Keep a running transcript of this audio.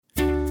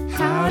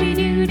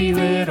howdy-doody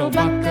little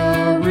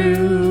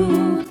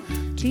buckaroo.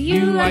 Do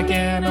you like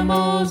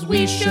animals?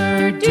 We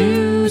sure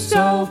do.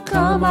 So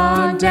come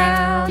on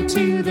down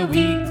to the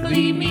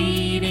weekly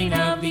meeting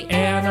of the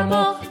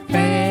Animal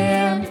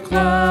Fan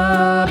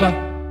Club.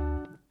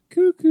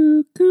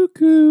 Cuckoo,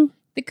 cuckoo.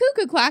 The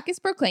cuckoo clock is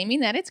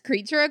proclaiming that it's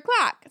creature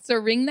o'clock. So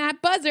ring that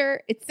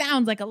buzzer. It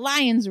sounds like a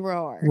lion's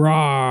roar.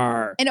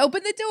 Roar. And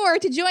open the door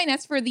to join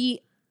us for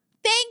the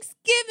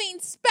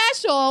Thanksgiving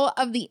special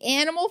of the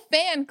Animal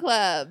Fan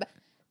Club.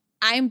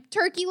 I'm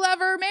turkey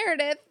lover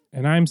Meredith.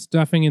 And I'm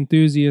stuffing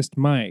enthusiast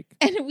Mike.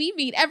 And we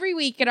meet every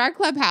week at our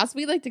clubhouse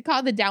we like to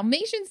call the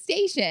Dalmatian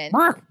Station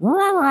Ruff,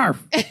 ruff,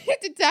 ruff.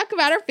 to talk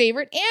about our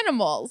favorite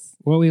animals.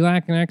 What we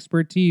lack in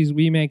expertise,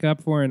 we make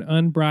up for in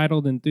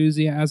unbridled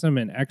enthusiasm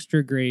and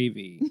extra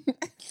gravy.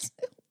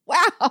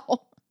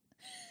 Wow.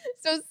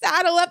 So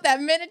saddle up that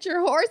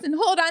miniature horse and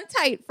hold on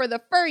tight for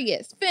the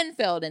furriest,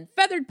 fin-filled, and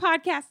feathered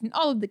podcast in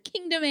all of the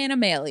kingdom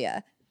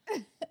Animalia.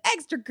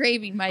 Extra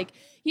gravy, Mike.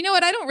 You know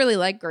what? I don't really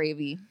like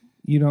gravy.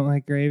 You don't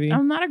like gravy?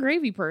 I'm not a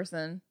gravy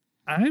person.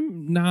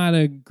 I'm not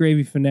a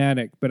gravy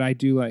fanatic, but I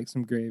do like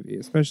some gravy,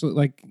 especially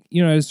like,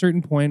 at a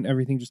certain point,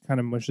 everything just kind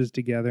of mushes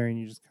together and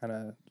you just kind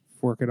of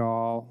fork it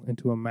all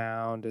into a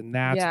mound. And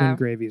that's when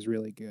gravy is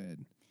really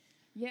good.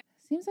 Yeah.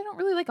 Seems I don't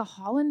really like a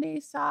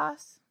hollandaise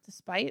sauce,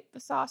 despite the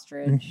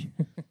sausage.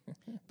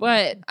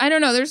 But I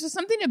don't know. There's just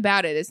something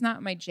about it. It's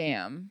not my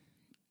jam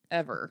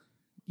ever.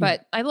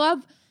 But I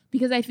love,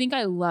 because I think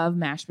I love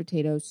mashed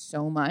potatoes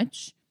so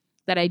much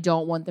that I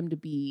don't want them to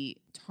be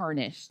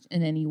tarnished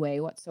in any way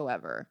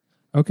whatsoever.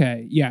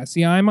 Okay. Yeah.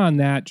 See, I'm on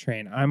that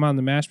train. I'm on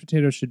the mashed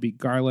potatoes should be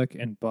garlic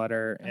and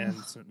butter and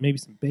maybe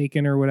some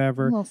bacon or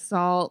whatever. A little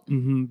salt.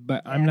 Mm-hmm,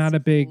 but Yes, I'm not a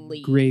big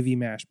please. gravy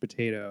mashed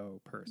potato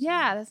person.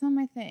 Yeah, that's not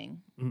my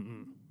thing.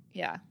 Mm-mm.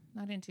 Yeah,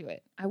 not into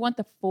it. I want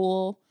the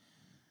full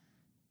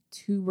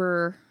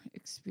tuber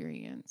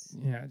experience.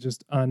 Yeah,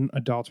 just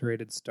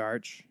unadulterated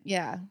starch.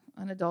 Yeah,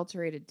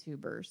 unadulterated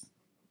tubers.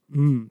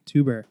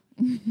 Tuber.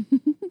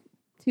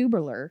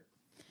 Tubular.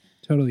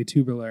 Totally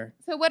tubular.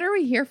 So what are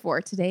we here for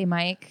today,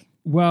 Mike?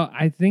 Well,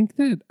 I think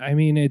that,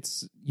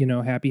 it's,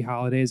 happy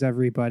holidays,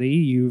 everybody.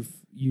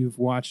 You've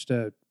watched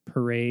a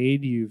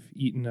parade. You've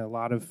eaten a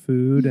lot of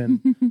food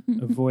and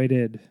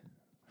avoided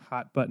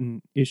hot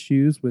button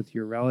issues with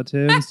your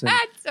relatives. And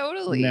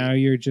Totally. now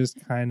you're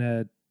just kind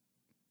of,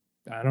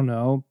 I don't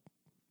know,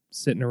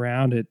 sitting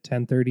around at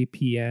 10:30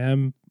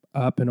 p.m.,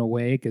 up and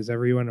awake as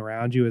everyone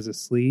around you is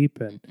asleep.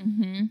 And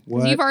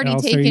because you've already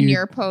taken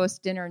your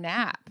post-dinner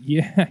nap.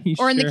 Yeah,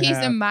 or in the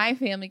case of my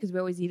family, because we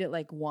always eat at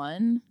like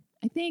 1.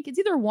 I think it's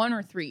either 1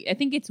 or 3. I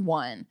think it's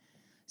 1.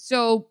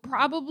 So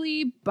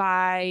probably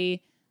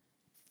by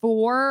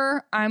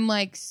 4, I'm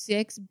like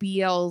 6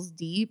 BLs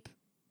deep,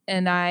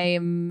 and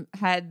I'm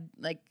had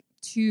like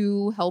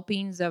 2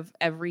 helpings of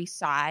every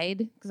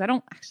side because I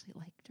don't actually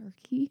like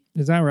turkey.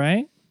 Is that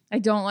right? I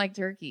don't like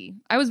turkey.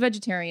 I was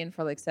vegetarian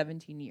for like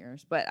 17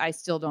 years, but I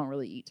still don't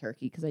really eat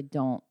turkey because I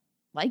don't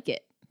like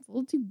it. It's a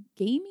little too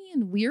gamey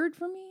and weird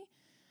for me.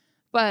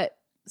 But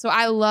so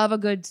I love a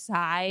good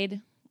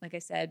side. Like I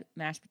said,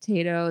 mashed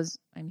potatoes.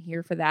 I'm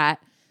here for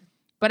that.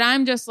 But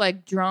I'm just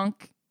like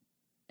drunk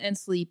and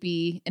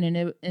sleepy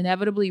and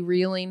inevitably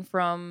reeling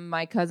from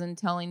my cousin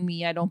telling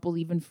me I don't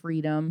believe in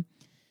freedom.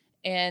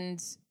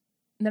 And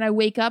then I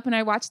wake up and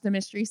I watch the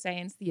Mystery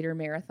Science Theater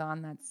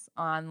Marathon that's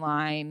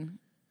online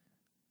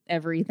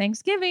every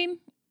Thanksgiving.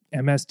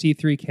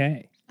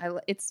 MST3K.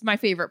 It's my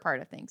favorite part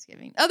of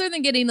Thanksgiving, other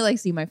than getting to like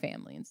see my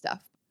family and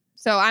stuff.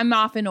 So I'm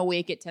often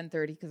awake at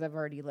 10:30 because I've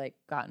already like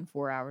gotten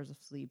 4 hours of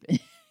sleep.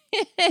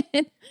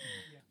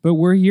 But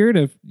we're here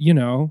to,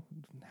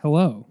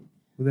 hello.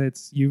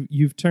 That's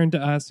you've turned to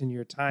us in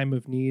your time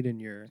of need and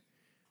your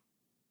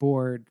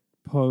bored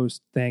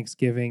post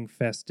Thanksgiving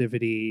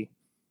festivity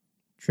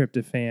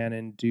tryptophan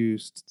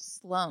induced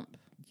slump.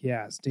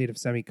 Yeah, state of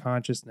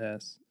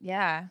semi-consciousness.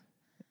 Yeah.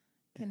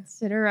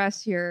 Consider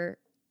us your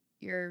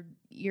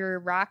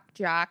rock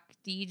jock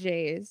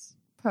DJs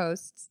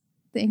post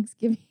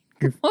Thanksgiving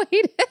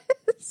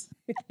coitus.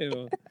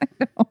 Ew. I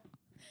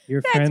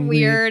know. That's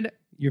weird.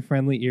 Your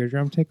friendly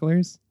eardrum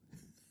ticklers.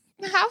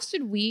 How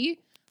should we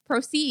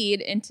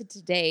proceed into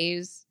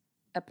today's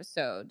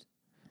episode?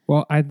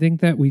 Well, I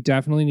think that we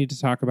definitely need to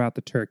talk about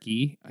the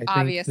turkey.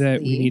 I think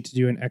that we need to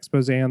do an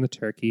expose on the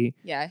turkey.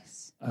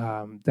 Yes.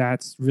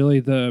 That's really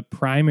the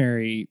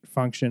primary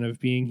function of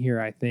being here,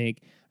 I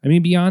think. I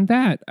mean, beyond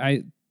that,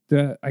 I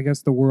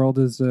guess the world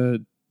is a,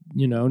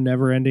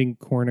 never-ending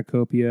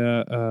cornucopia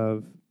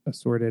of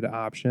assorted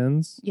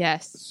options.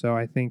 Yes. So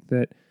I think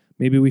that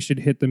maybe we should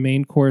hit the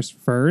main course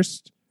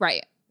first.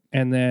 Right.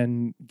 And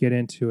then get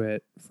into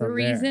it from the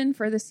reason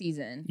for the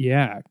season.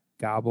 Yeah.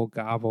 Gobble,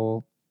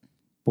 gobble.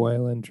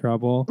 Boiling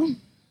trouble.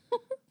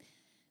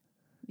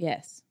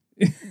 Yes.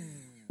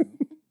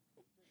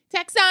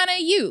 Taxana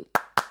you.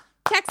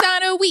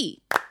 Taxana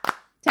we.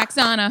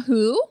 Taxana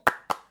who?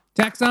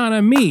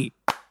 Taxana me.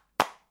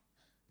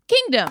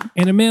 Kingdom.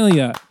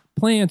 Animalia.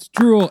 Plants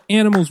drool.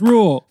 Animals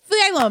rule.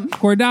 Phylum.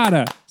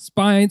 Chordata.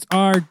 Spines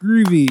are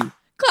groovy.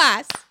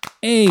 Class.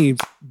 Aves,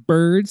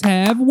 birds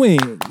have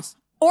wings.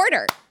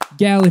 Order.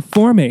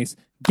 Galliformes,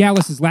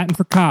 Gallus is Latin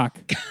for cock.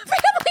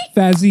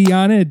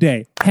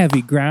 Phasianidae,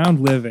 heavy ground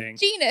living.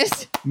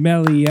 Genus.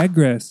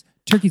 Meleagris,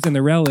 turkeys and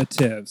their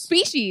relatives.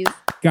 Species.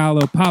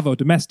 Gallo pavo,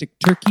 domestic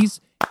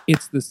turkeys.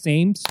 It's the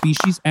same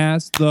species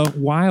as the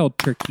wild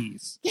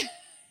turkeys.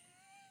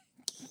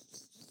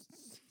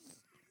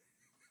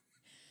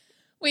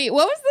 Wait,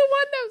 what was the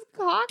one that was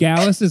cock?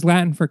 Gallus is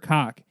Latin for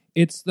cock.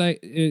 It's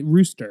the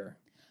rooster.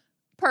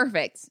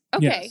 Perfect.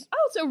 Okay. Yes.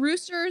 Oh, so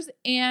roosters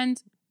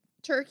and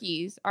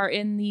turkeys are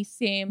in the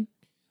same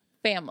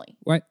family.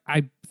 What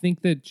I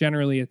think that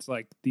generally it's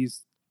like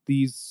these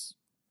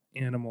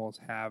animals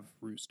have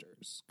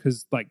roosters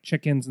because like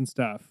chickens and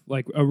stuff.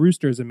 Like a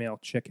rooster is a male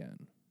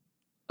chicken.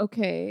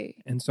 Okay.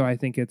 And so I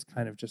think it's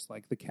kind of just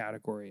like the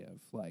category of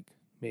like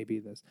maybe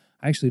this.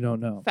 I actually don't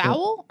know.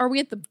 Fowl? Are we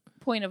at the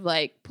point of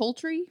like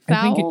poultry? But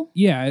I think Fowl?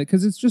 yeah,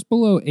 because it's just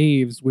below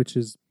aves, which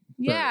is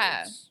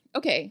Yeah. birds.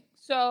 Okay.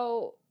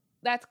 So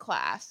that's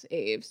class,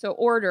 Abe. So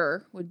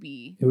order would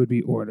be It would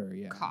be order,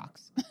 yeah.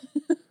 cocks.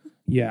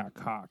 Yeah,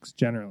 cocks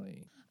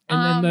generally.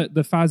 And then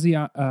the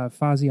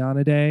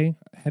Phasianidae,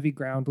 heavy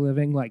ground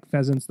living, like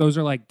pheasants, those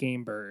are like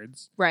game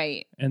birds.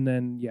 Right. And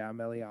then, yeah,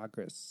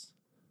 Meleagris,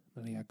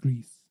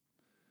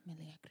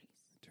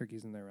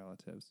 turkeys and their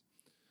relatives.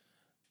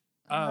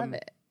 I love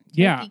it.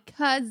 Yeah. Turkey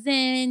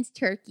cousins,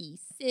 turkey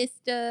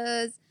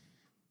sisters.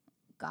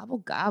 Gobble,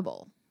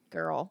 gobble,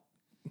 girl.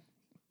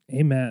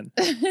 Amen.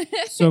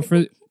 So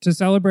to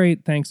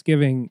celebrate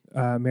Thanksgiving,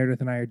 Meredith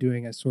and I are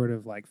doing a sort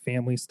of like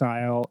family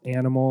style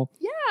animal.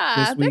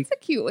 Yeah, This week-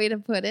 that's a cute way to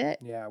put it.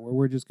 Yeah, where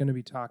we're just going to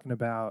be talking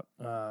about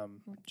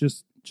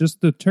just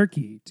the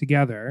turkey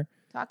together,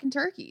 Talking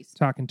turkeys.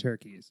 talking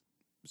turkeys.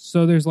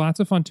 So there's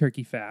lots of fun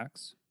turkey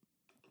facts.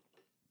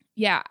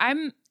 Yeah,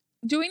 I'm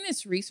doing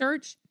this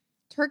research.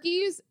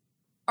 Turkeys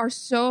are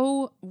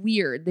so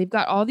weird. They've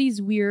got all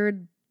these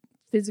weird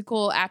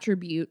physical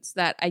attributes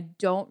that I'm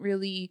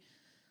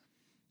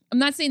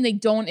not saying they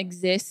don't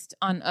exist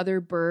on other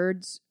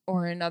birds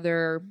or in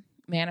other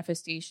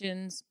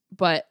manifestations,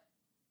 but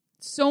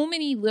so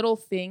many little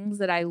things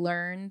that I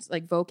learned,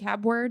 like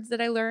vocab words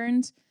that I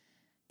learned,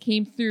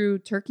 came through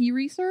turkey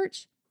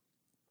research.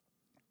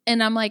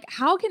 And I'm like,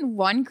 how can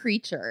one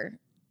creature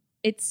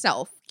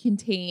itself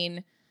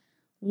contain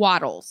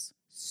wattles,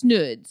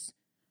 snoods,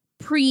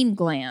 preen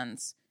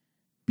glands,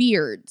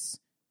 beards,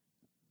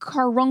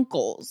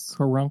 caruncles?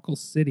 Caruncle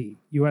City,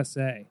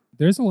 USA.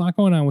 There's a lot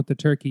going on with the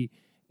turkey.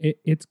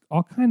 It's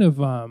all kind of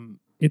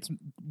it's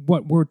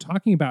what we're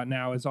talking about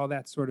now is all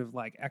that sort of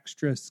like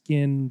extra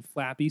skin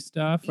flappy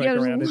stuff like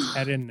there's around its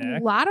head and a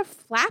neck. lot of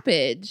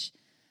flappage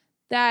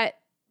that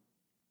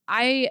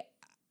I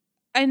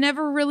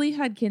never really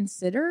had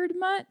considered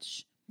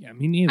much. Yeah,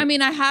 me neither. I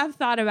mean, I have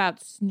thought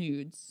about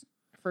snoods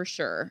for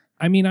sure.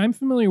 I mean, I'm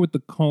familiar with the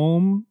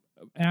comb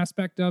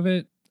aspect of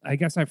it. I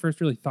guess I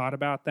first really thought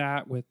about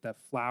that with the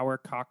flower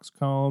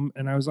coxcomb,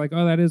 and I was like,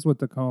 oh, that is what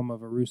the comb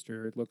of a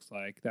rooster looks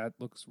like. That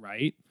looks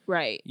right.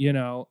 Right. You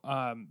know,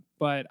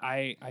 but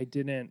I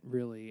didn't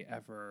really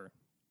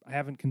I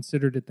haven't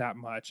considered it that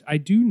much. I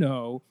do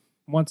know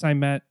once I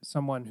met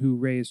someone who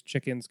raised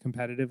chickens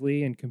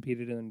competitively and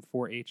competed in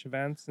 4-H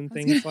events and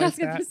things like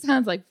that. This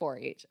sounds like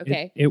 4-H.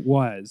 Okay. It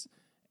was.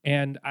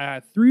 And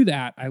through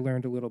that, I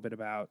learned a little bit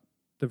about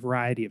the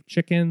variety of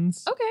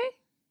chickens. Okay.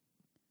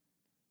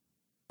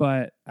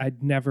 But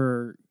I'd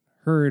never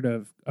heard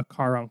of a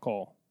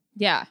caruncle,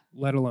 Yeah.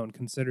 let alone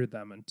considered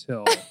them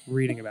until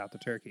reading about the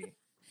turkey.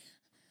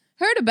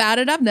 Heard about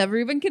it. I've never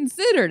even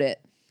considered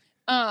it.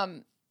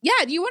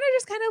 Yeah. Do you want to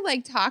just kind of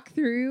like talk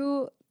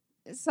through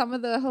some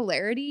of the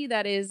hilarity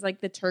that is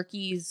like the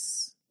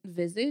turkey's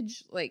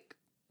visage? Like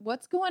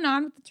what's going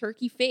on with the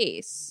turkey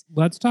face?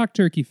 Let's talk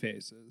turkey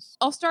faces.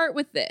 I'll start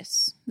with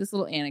this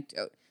little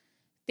anecdote.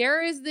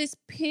 There is this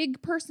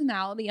pig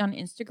personality on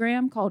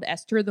Instagram called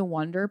Esther the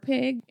Wonder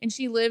Pig, and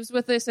she lives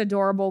with this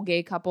adorable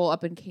gay couple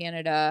up in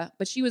Canada.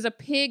 But she was a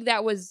pig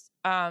that was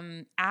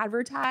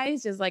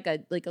advertised as like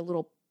a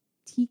little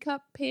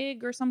teacup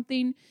pig or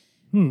something,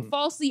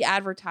 falsely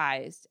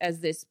advertised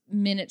as this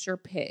miniature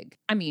pig.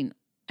 I mean,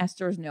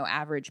 Esther's no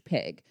average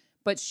pig,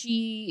 but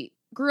she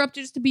grew up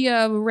just to be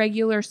a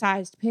regular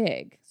sized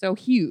pig, so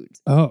huge.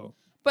 Oh.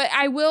 But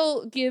I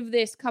will give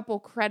this couple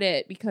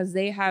credit because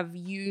they have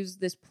used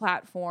this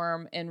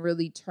platform and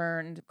really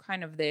turned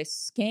kind of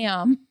this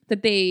scam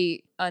that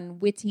they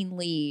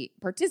unwittingly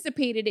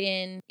participated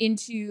in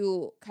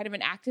into kind of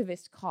an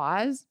activist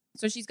cause.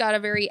 So she's got a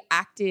very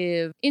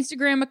active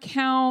Instagram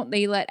account.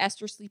 They let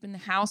Esther sleep in the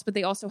house, but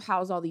they also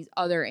house all these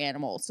other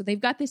animals. So they've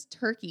got this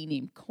turkey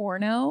named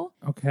Corno,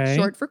 Okay.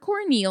 short for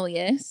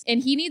Cornelius.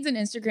 And he needs an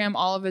Instagram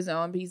all of his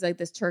own, but he's like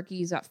this turkey.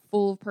 He's got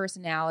full of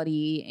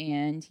personality,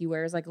 and he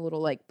wears like a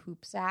little like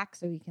poop sack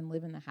so he can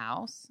live in the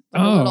house.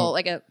 Like a little,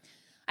 like a,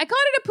 I call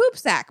it a poop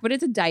sack, but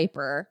it's a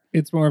diaper.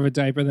 It's more of a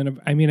diaper than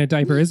a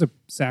diaper is a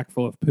sack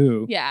full of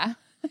poo. Yeah.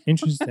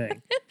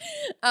 Interesting.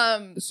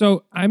 Um,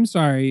 So I'm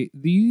sorry.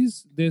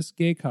 This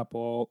gay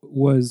couple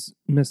was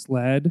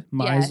misled,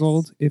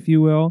 misled, if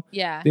you will.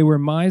 yeah. They were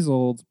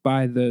misled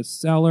by the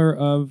seller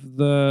of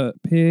the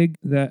pig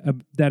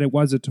that it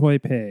was a toy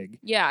pig,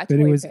 Yeah. but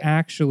it was pig.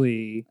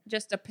 actually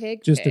just a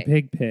pig. just a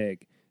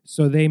pig.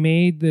 So they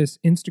made this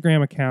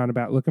Instagram account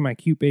about look at my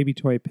cute baby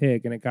toy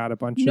pig, and it got a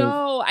bunch of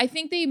No, I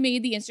think they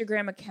made the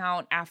Instagram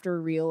account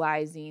after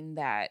realizing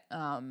that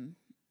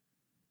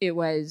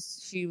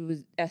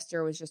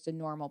Esther was just a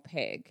normal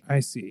pig. I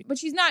see. But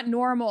she's not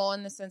normal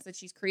in the sense that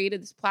she's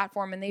created this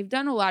platform, and they've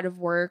done a lot of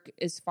work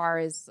as far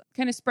as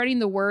kind of spreading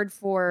the word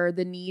for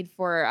the need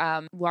for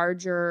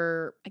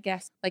larger, I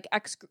guess, like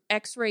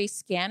X-ray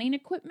scanning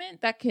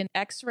equipment that can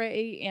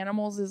X-ray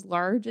animals as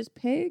large as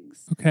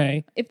pigs,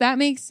 Okay. if that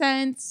makes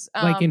sense.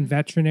 Like in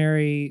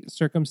veterinary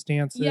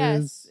circumstances.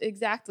 Yes,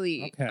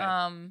 exactly. Okay.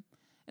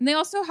 And they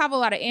also have a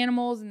lot of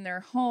animals in their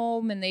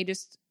home, and they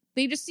just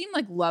seem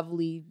like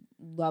lovely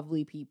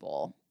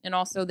people. And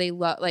also they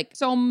love like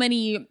so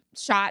many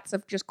shots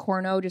of just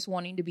Corno just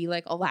wanting to be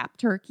like a lap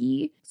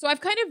turkey. So I've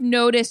kind of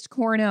noticed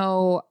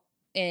Corno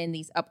in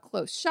these up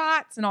close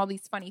shots and all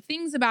these funny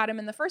things about him.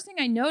 And the first thing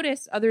I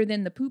noticed, other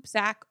than the poop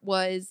sack,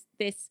 was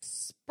this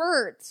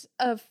spurt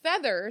of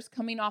feathers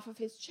coming off of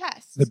his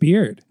chest. The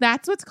beard.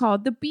 That's what's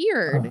called the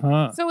beard.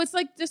 Uh-huh. So it's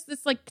like just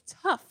this like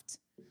tuft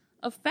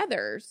of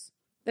feathers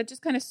that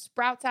just kind of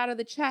sprouts out of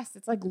the chest.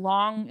 It's like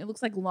long, it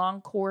looks like long,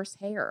 coarse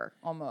hair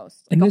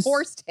almost. Like And a this-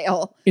 horse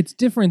tail. It's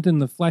different than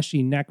the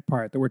fleshy neck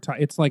part that we're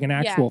talking. It's like an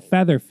actual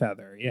feather.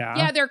 Yeah.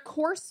 Yeah, they're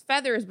coarse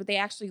feathers, but they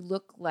actually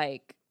look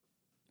like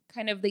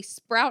kind of, they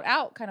sprout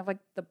out kind of like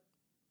the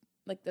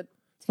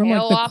From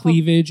tail like the off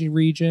cleavage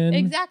region.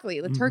 exactly,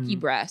 the turkey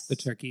Mhm. breast. The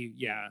turkey,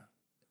 yeah.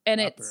 And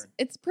upper.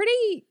 it's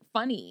pretty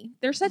funny.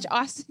 They're such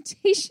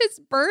ostentatious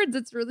birds.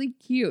 It's really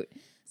cute.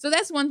 So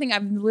that's one thing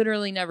I've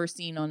literally never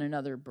seen on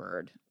another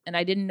bird. And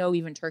I didn't know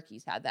even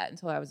turkeys had that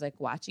until I was like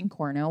watching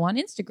Corno on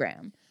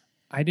Instagram.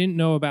 I didn't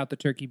know about the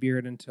turkey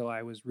beard until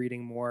I was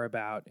reading more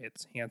about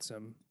its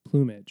handsome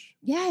plumage.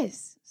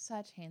 Yes,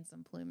 such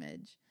handsome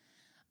plumage.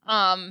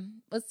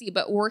 Let's see,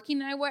 but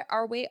working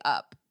our way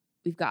up,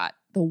 we've got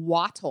the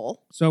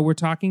wattle. So we're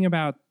talking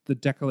about the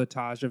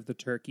décolletage of the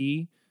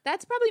turkey.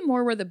 That's probably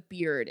more where the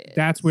beard is.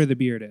 That's where the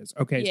beard is.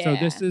 Okay, so Yeah.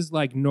 this is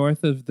like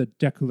north of the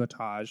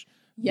décolletage,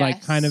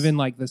 like kind of in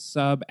like the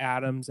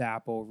sub-Adam's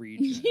apple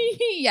region.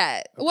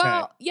 yeah.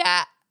 Well,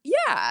 yeah.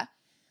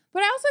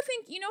 But I also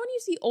think, when you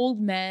see old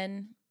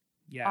men,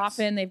 Yes.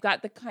 often they've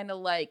got the kind of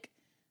like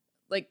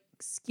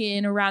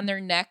skin around their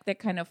neck that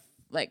kind of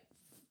like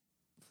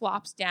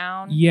flops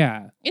down.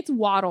 Yeah, It's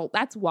wattle.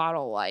 That's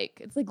wattle-like.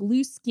 It's like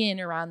loose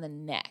skin around the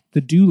neck.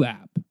 the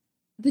dewlap.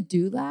 The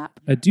dewlap.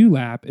 A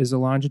dewlap is a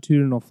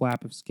longitudinal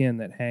flap of skin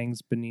that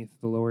hangs beneath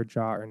the lower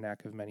jaw or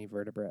neck of many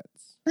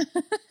vertebrates.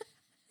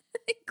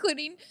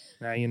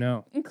 Now you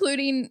know.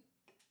 including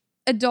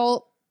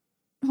adult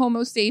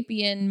Homo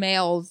sapien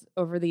males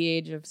over the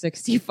age of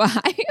 65.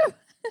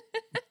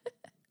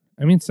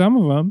 I mean, some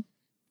of them.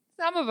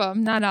 Some of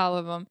them, not all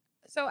of them.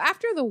 So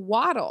after the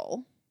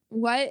wattle,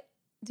 what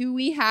do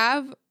we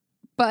have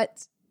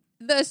but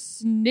the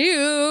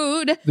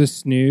snood? The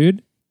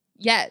snood.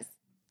 Yes,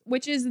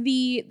 which is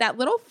that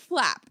little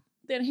flap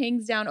that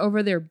hangs down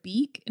over their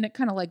beak, and it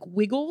kind of like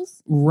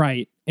wiggles.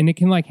 Right. And it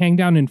can like hang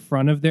down in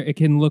front of it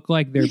can look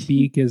like their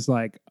beak is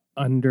like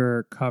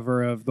under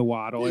cover of the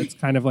wattle. It's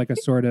kind of like a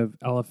sort of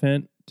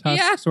elephant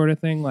tusk sort of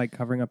thing, like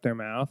covering up their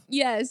mouth.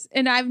 Yes,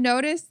 and I've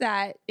noticed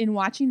that in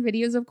watching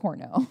videos of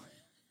Corno,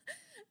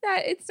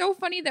 that it's so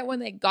funny that when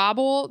they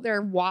gobble,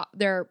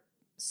 their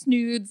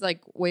snoods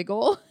like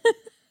wiggle.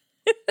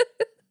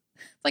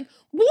 It's like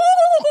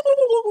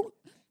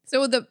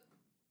so the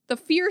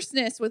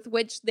fierceness with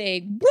which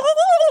they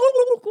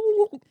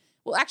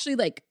will actually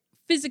like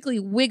physically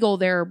wiggle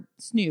their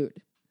snood.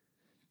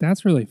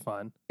 That's really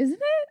fun. Isn't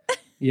it?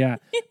 Yeah.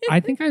 I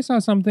think I saw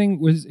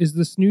something. Is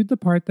the snood the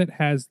part that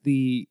has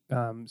the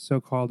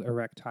so-called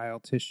erectile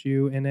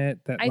tissue in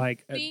it that I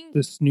think-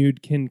 the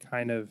snood can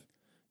kind of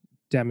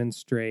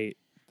demonstrate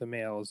the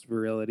male's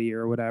virility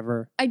or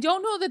whatever? I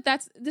don't know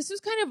this was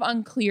kind of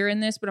unclear in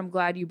this, but I'm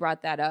glad you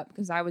brought that up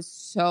because I was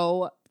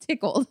so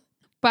tickled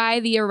by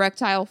the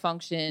erectile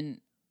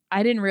function.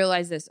 I didn't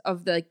realize this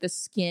of the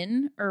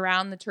skin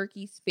around the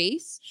turkey's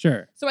face.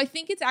 Sure. So I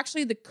think it's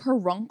actually the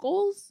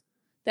caruncles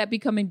that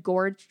become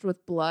engorged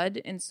with blood.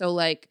 And so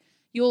like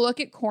you'll look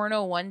at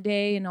Corno one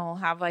day and he'll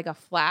have like a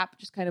flap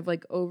just kind of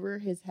like over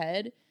his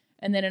head.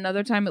 And then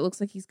another time it looks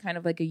like he's kind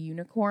of like a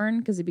unicorn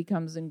because it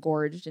becomes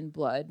engorged in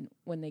blood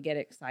when they get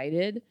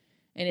excited.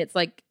 And it's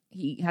like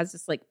he has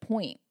this like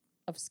point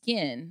of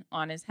skin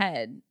on his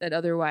head that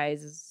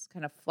otherwise is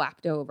kind of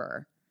flapped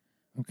over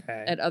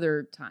Okay. at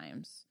other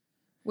times,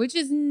 which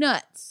is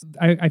nuts.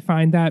 I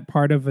find that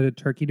part of a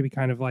turkey to be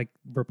kind of like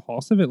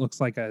repulsive. It looks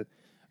like a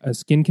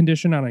skin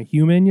condition on a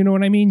human. You know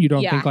what I mean? You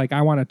don't Yeah. think like,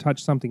 I want to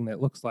touch something that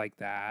looks like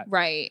that.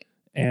 Right.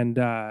 And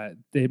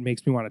it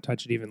makes me want to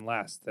touch it even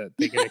less, that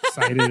they get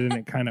excited and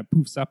it kind of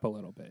poofs up a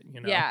little bit,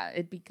 Yeah,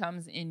 it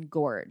becomes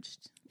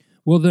engorged.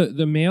 Well,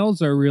 the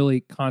males are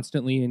really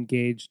constantly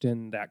engaged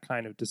in that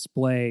kind of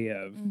display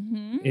of.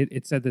 Mm-hmm.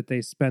 It said that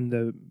they spend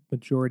the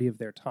majority of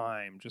their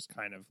time just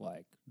kind of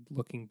like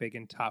looking big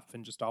and tough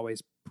and just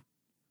always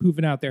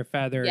poofing out their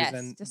feathers Yes,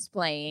 and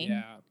displaying.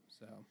 yeah.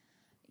 So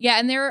Yeah,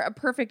 and they're a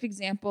perfect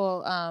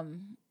example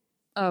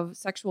of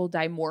sexual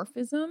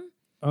dimorphism.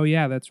 oh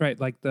yeah, that's right.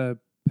 Like the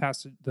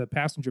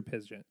passenger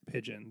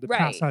pigeon, the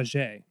Right.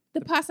 passager.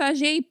 The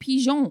passager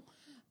pigeon.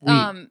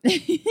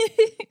 Oui.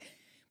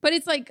 But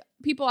it's like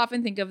people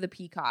often think of the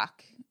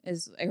peacock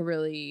as a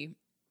really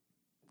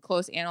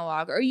close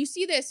analog. Or you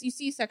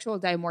see sexual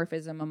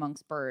dimorphism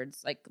amongst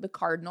birds, like the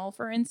cardinal,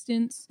 for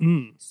instance.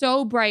 Mm.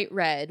 So bright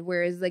red,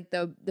 whereas like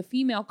the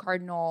female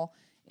cardinal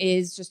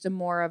is just a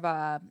more of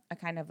a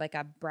kind of like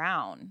a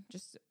brown.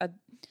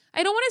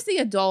 I don't want to say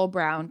a dull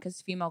brown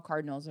because female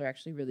cardinals are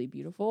actually really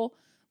beautiful,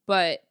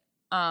 but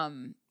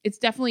it's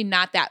definitely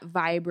not that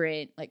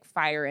vibrant like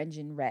fire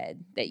engine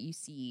red that you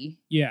see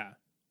Yeah.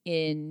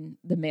 in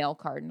the male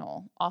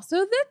cardinal.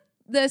 Also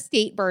the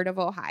state bird of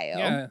Ohio.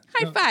 Yeah.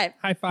 High five.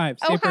 High five.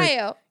 State bird.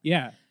 Ohio.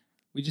 Yeah.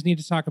 We just need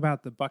to talk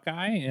about the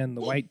buckeye and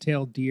the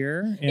white-tailed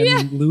deer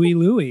and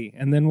Louie,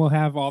 and then we'll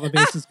have all the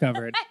bases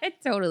covered.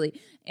 Totally.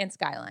 And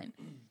Skyline.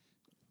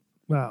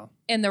 Well,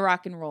 And the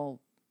Rock and Roll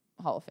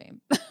Hall of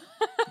Fame.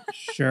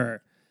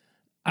 sure.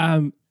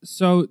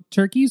 So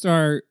turkeys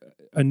are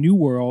a New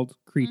World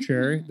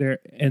creature.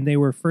 Mm-hmm. They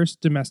were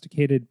first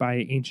domesticated by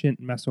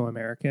ancient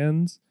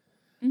Mesoamericans.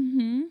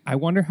 Mm-hmm. I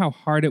wonder how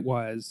hard it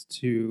was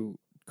to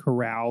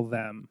corral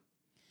them.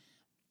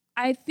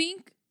 I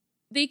think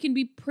they can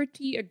be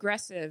pretty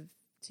aggressive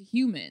to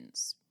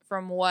humans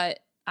from what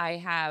I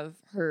have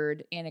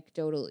heard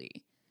anecdotally.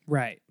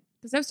 Right.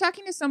 Because I was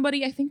talking to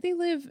somebody, I think they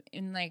live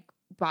in like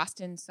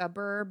Boston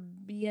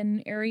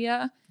suburban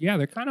area. Yeah,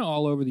 they're kind of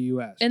all over the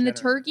U.S. And the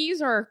generally.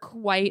 turkeys are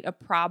quite a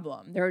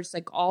problem. They're just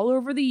like all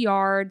over the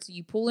yard. So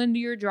you pull into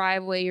your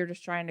driveway, you're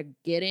just trying to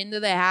get into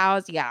the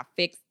house. You got to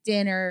fix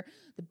dinner.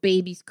 The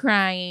baby's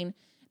crying.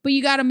 But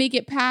you got to make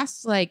it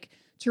past like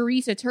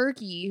Teresa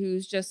Turkey,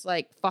 who's just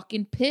like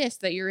fucking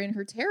pissed that you're in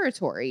her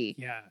territory.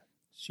 Yeah.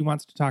 She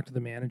wants to talk to the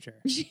manager.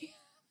 Oh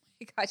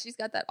my God, she's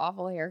got that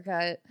awful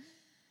haircut.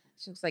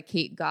 She looks like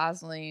Kate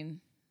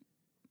Gosling.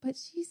 But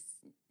she's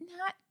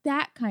not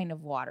that kind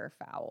of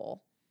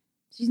waterfowl.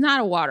 She's not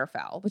a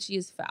waterfowl, but she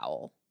is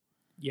fowl.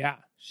 Yeah,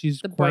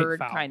 she's The quite bird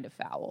foul. kind of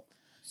fowl.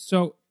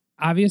 So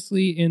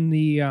obviously in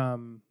the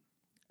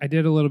I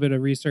did a little bit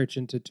of research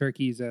into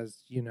turkeys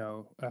as,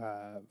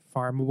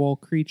 farmable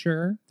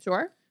creature,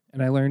 Sure.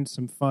 and I learned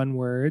some fun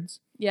words.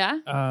 Yeah.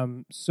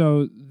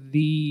 So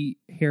the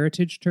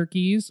heritage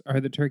turkeys are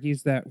the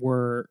turkeys that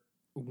were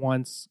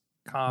once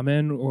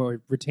common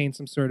or retain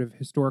some sort of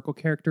historical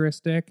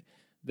characteristic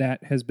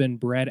that has been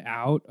bred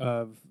out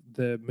of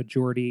the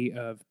majority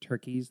of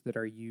turkeys that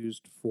are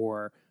used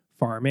for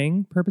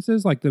farming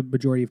purposes, like the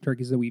majority of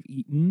turkeys that we've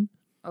eaten.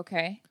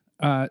 Okay.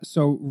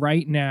 So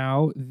right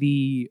now,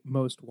 the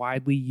most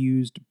widely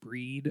used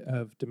breed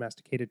of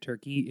domesticated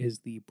turkey is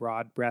the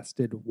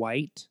broad-breasted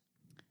white.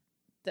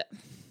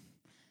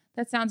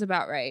 That sounds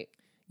about right.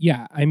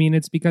 Yeah, I mean,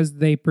 it's because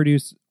they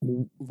produce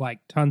like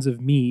tons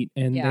of meat,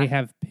 and Yeah. they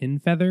have pin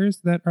feathers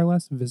that are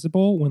less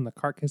visible when the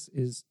carcass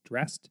is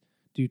dressed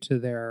due to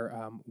their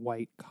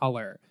white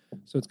color.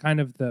 So it's kind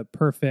of the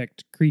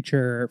perfect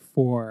creature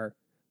for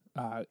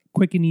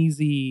quick and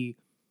easy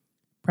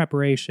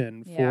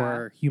preparation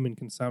for human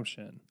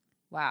consumption.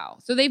 Wow.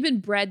 So they've been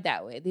bred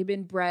that way. They've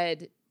been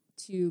bred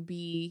to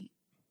be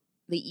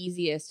the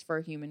easiest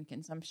for human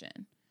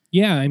consumption.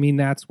 Yeah, I mean,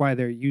 that's why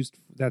they're used.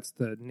 That's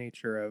the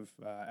nature of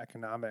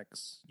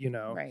economics,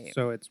 Right.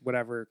 So it's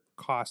whatever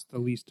costs the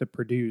least to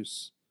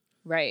produce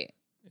Right.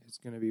 is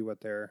going to be what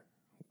they're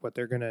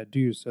going to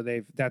do. So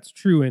that's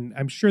true, and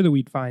I'm sure that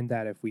we'd find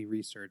that if we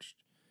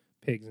researched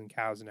pigs and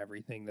cows and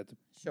everything, that the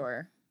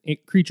Sure.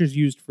 creatures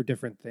used for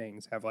different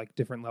things have like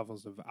different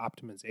levels of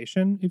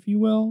optimization, if you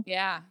will.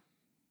 Yeah.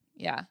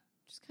 Yeah.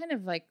 Just kind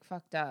of like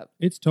fucked up.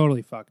 It's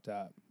totally fucked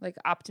up. Like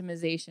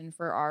optimization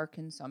for our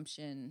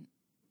consumption.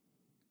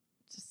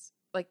 Just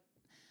like,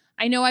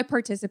 I know I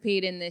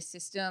participate in this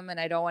system and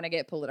I don't want to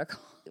get political.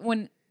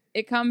 When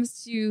it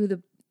comes to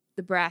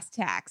the brass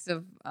tacks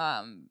of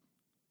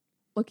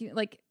looking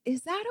like,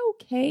 is that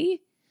okay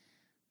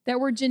that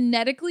we're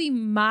genetically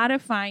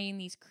modifying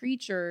these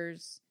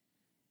creatures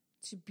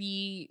to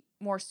be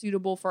more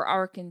suitable for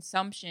our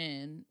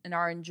consumption and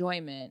our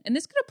enjoyment? And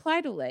this could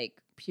apply to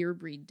like pure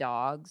breed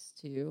dogs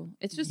too.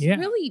 It's just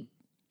really,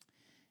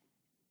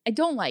 I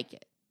don't like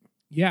it.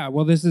 Yeah,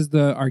 well, this is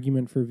the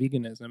argument for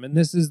veganism, and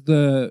this is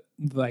the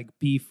like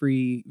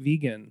be-free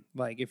vegan.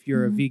 Like, if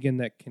you're a vegan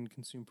that can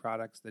consume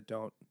products that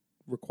don't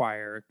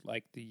require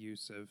like the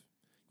use of,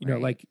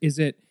 like, is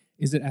it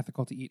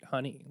ethical to eat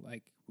honey?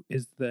 Like,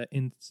 is the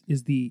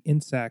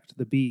insect,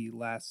 the bee,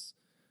 less,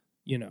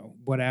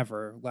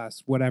 whatever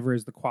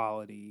is the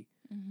quality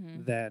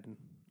than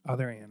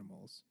other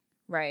animals?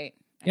 Right.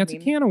 Yeah, it's a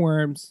can of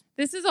worms.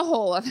 This is a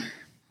whole other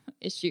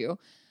issue,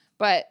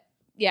 but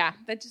yeah,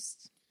 that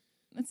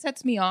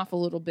sets me off a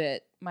little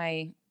bit.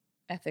 I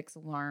ethics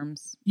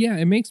alarms. Yeah,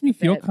 it makes me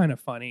feel bit. kind of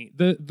funny.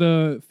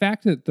 The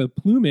fact that the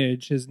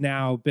plumage has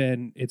now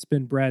been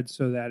bred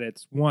so that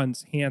it's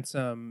once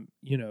handsome,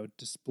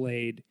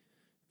 displayed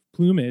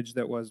plumage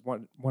that was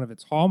one of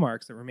its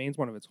hallmarks, that remains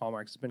one of its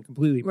hallmarks, has been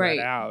completely bred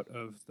out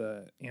of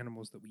the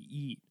animals that we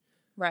eat.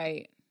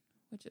 Right.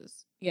 Which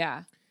is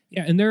yeah.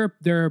 Yeah, and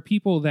there are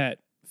people that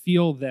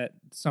feel that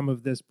some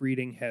of this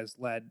breeding has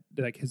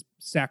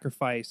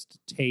sacrificed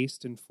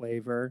taste and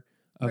flavor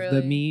of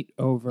the meat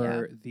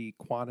over the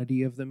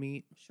quantity of the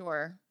meat.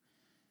 Sure.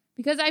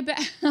 Because I'm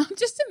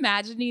just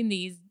imagining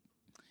these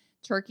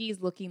turkeys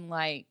looking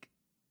like,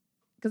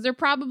 because they're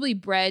probably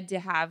bred to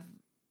have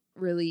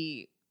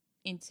really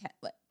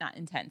not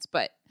intense,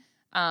 but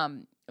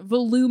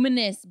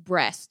voluminous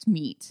breast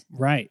meat.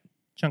 Right.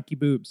 Chunky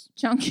boobs.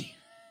 Chunky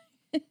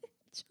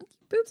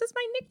boobs, that's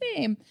my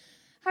nickname.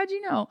 How'd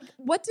you know?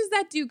 What does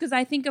that do? Because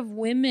I think of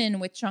women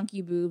with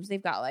chunky boobs.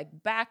 They've got like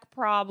back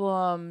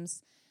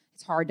problems.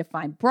 It's hard to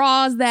find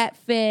bras that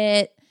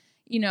fit.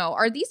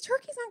 Are these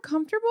turkeys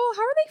uncomfortable?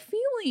 How are they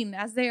feeling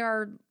as they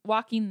are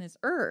walking this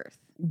earth?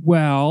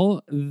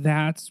 Well,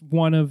 that's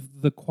one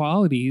of the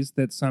qualities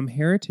that some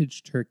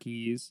heritage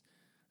turkeys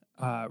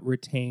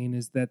retain,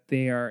 is that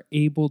they are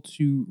able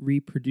to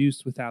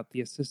reproduce without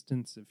the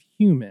assistance of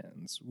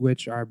humans,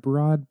 which our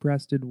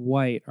broad-breasted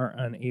white are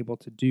unable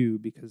to do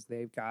because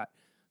they've got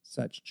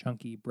such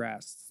chunky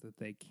breasts that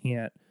they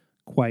can't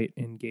quite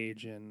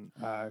engage in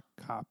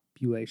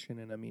copulation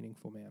in a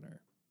meaningful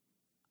manner.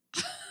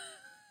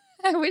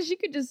 I wish you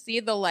could just see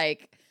the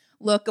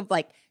look of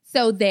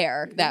so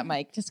there that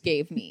Mike just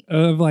gave me.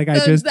 How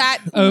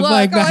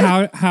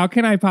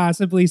can I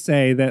possibly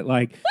say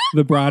that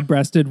the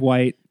broad-breasted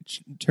white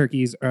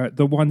turkeys are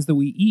the ones that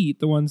we eat,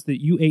 the ones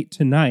that you ate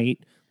tonight,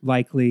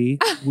 likely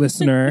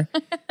listener,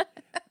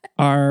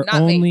 are it's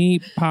only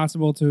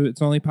possible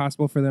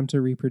for them to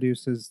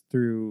reproduce is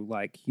through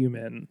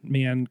human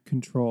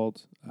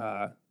man-controlled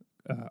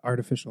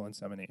artificial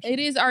insemination. It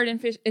is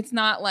artificial. It's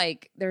not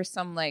there's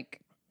some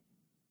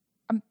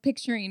I'm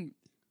picturing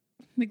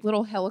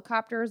little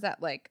helicopters that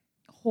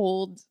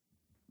hold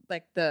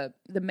the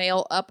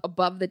male up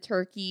above the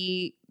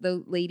turkey,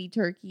 the lady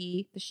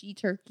turkey, the she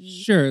turkey.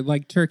 Sure,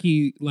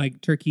 turkey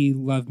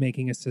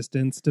love-making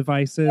assistance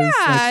devices.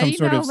 Yeah, some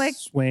sort of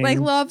swing.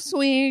 Love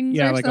swings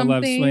or something. A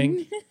love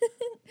swing.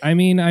 I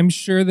mean, I'm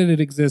sure that it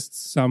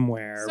exists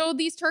somewhere. So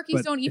these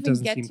turkeys don't even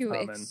get to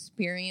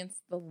experience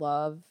the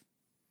love.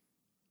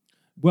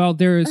 Well,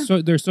 they're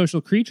social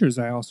creatures.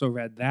 I also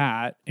read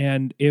that.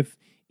 And if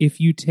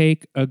you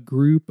take a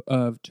group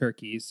of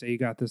turkeys, say you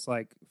got this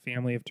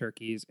family of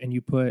turkeys, and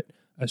you put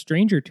a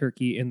stranger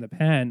turkey in the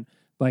pen,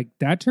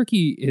 that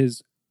turkey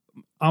is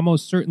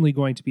almost certainly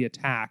going to be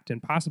attacked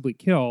and possibly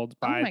killed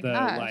by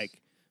the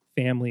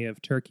family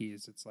of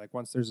turkeys. It's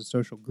once there's a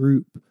social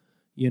group,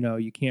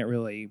 you can't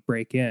really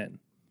break in.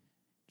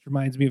 It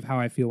reminds me of how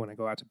I feel when I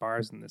go out to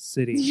bars in the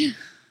city.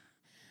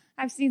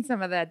 I've seen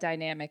some of that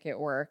dynamic at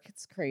work.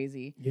 It's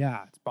crazy.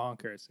 Yeah, it's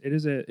bonkers. It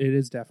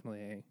is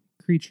definitely a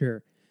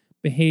creature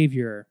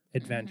behavior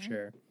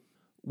adventure.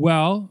 Mm-hmm.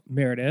 Well,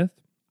 Meredith,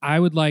 I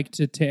would like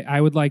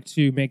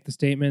to make the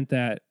statement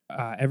that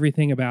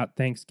everything about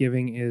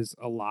Thanksgiving is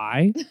a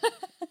lie.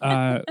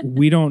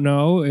 We don't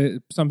know.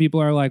 Some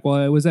people are like,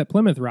 well, it was at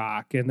Plymouth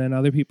Rock. And then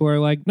other people are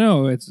like,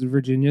 no, it's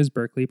Virginia's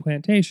Berkeley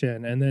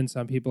Plantation. And then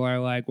some people are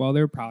like, well,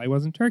 there probably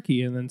wasn't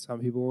turkey. And then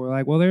some people were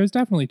like, well, there was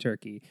definitely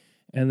turkey.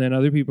 And then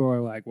other people are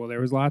like, well, there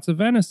was lots of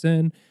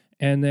venison.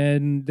 And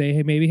then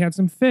they maybe had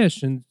some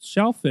fish and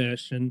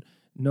shellfish and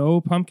no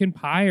pumpkin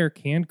pie or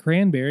canned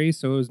cranberries.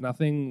 So it was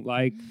nothing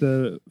like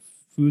the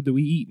food that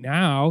we eat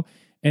now.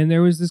 And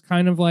there was this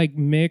kind of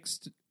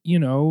mixed,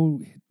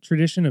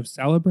 tradition of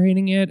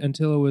celebrating it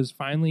until it was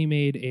finally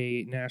made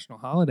a national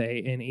holiday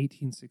in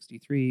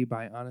 1863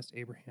 by Honest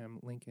Abraham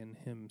Lincoln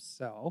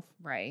himself.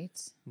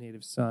 Right.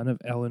 Native son of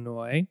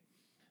Illinois.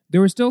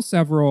 There were still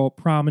several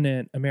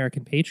prominent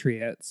American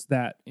patriots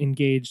that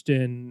engaged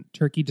in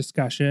turkey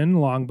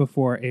discussion long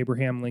before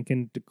Abraham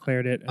Lincoln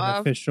declared it an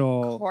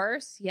official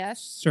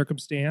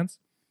circumstance.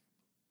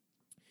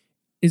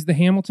 Is the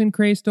Hamilton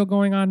craze still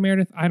going on,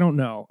 Meredith? I don't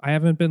know. I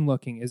haven't been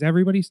looking. Does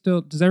everybody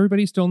still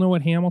know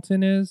what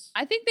Hamilton is?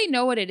 I think they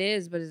know what it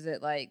is, but is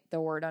it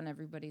the word on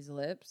everybody's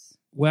lips?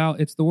 Well,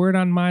 it's the word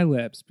on my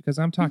lips because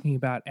I'm talking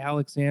about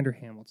Alexander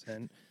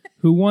Hamilton,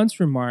 who once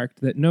remarked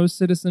that no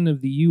citizen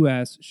of the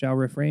U.S. shall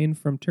refrain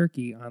from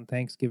turkey on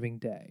Thanksgiving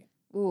Day.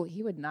 Ooh,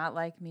 he would not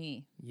like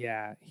me.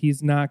 Yeah,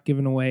 he's not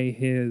giving away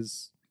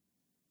his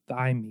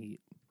thigh meat.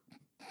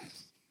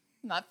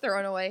 Not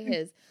throwing away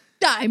his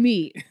thigh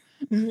meat.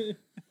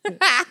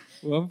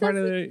 What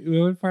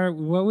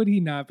would he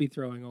not be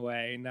throwing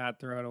away? Not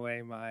throwing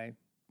away my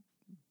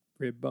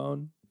rib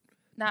bone?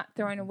 Not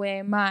throwing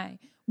away my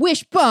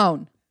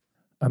wishbone.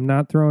 I'm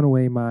not throwing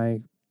away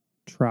my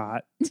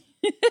trot.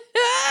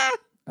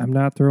 I'm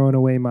not throwing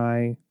away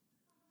my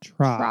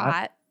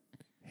trot.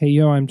 Hey,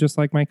 yo, I'm just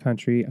like my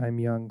country. I'm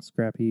young,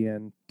 scrappy,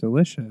 and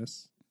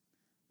delicious.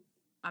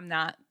 I'm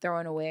not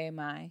throwing away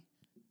my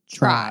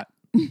trot.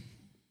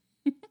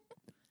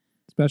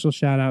 Special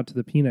shout out to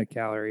the Peanut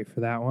Gallery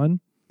for that one.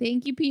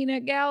 Thank you,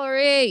 Peanut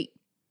Gallery.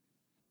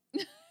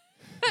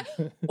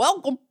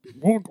 Welcome.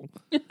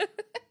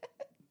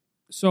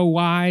 So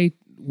why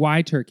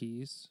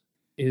turkeys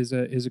is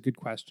a good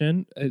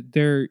question.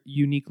 They're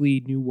uniquely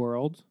New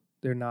World.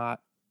 They're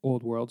not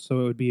Old World,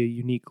 so it would be a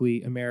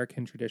uniquely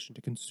American tradition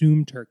to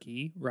consume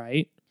turkey,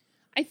 right?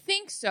 I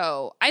think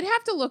so. I'd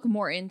have to look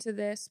more into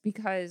this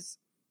because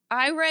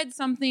I read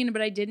something,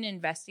 but I didn't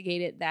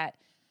investigate it, that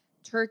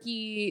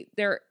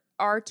there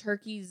are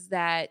turkeys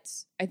that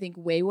I think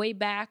way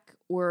back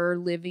were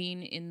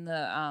living in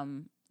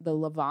the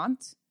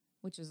Levant,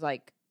 which is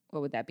like,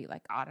 what would that be,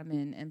 like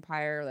Ottoman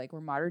Empire, like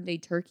where modern day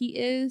Turkey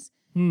is.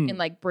 And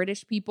like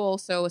British people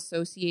so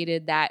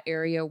associated that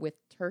area with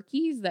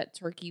turkeys that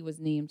Turkey was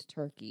named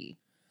Turkey.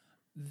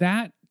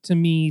 That to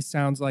me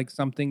sounds like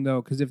something,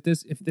 though, because if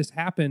this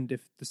happened,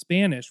 if the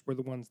Spanish were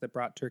the ones that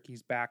brought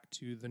turkeys back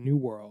to the New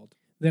World,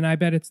 then I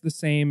bet it's the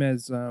same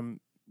as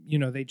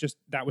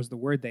that was the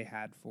word they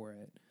had for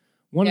it.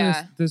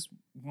 This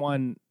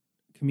one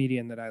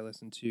comedian that I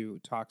listen to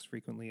talks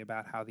frequently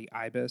about how the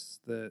ibis,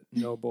 the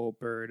noble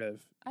bird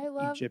of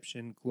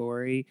Egyptian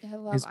glory,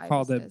 is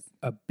called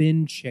a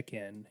bin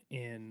chicken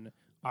in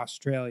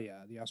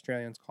Australia. The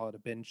Australians call it a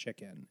bin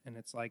chicken. And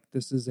it's like,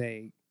 this is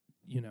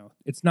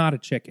it's not a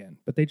chicken,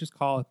 but they just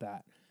call it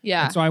that.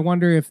 Yeah. And so I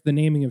wonder if the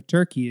naming of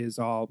turkey is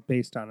all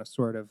based on a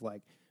sort of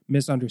like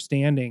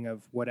misunderstanding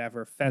of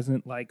whatever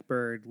pheasant-like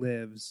bird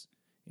lives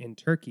in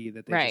Turkey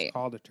that they just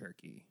called a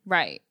turkey.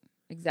 Right.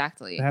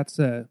 Exactly. That's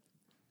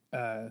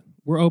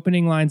we're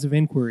opening lines of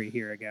inquiry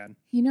here again.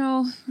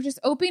 We're just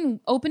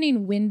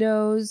opening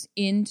windows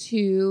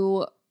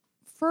into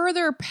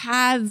further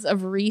paths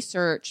of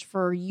research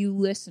for you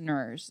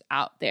listeners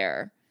out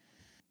there.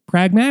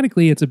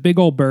 Pragmatically, it's a big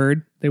old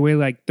bird. They weigh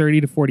like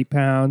 30 to 40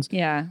 pounds.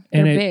 Yeah,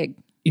 they're big.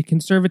 It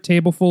can serve a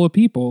table full of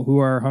people who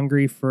are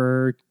hungry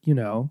for,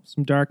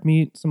 some dark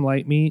meat, some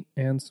light meat,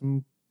 and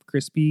some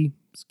crispy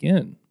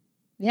skin.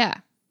 Yeah.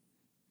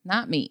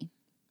 Not me.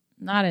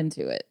 Not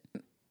into it.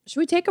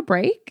 Should we take a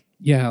break?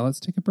 Yeah, let's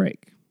take a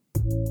break.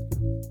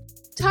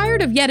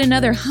 Tired of yet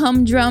another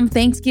humdrum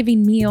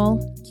Thanksgiving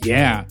meal?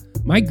 Yeah.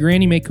 My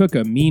granny may cook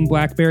a mean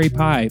blackberry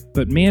pie,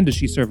 but man, does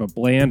she serve a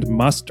bland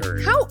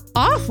mustard. How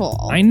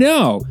awful. I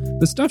know.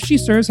 The stuff she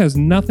serves has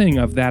nothing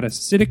of that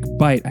acidic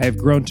bite I have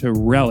grown to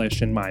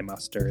relish in my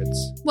mustards.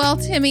 Well,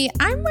 Timmy,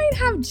 I might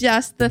have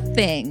just the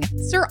thing.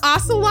 Sir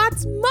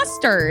Ocelot's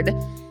mustard.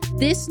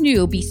 This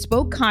new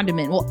bespoke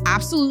condiment will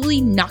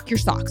absolutely knock your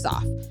socks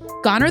off.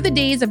 Gone are the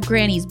days of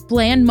Granny's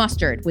bland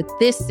mustard with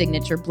this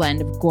signature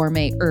blend of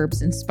gourmet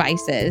herbs and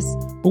spices.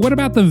 But what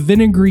about the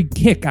vinegary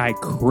kick I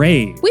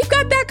crave? We've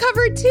got that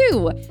covered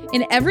too.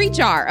 In every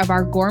jar of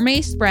our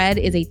gourmet spread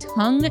is a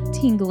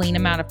tongue-tingling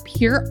amount of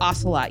pure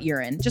ocelot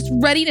urine, just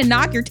ready to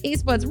knock your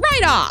taste buds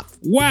right off.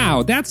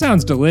 Wow, that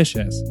sounds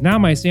delicious. Now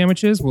my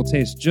sandwiches will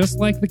taste just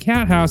like the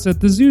cat house at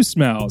the zoo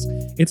smells.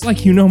 It's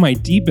like you know my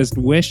deepest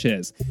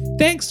wishes.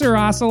 Thanks, Sir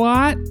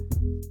Ocelot.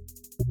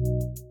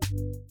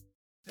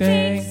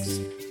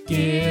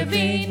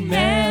 Thanksgiving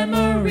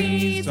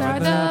memories are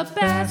the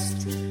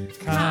best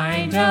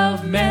kind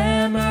of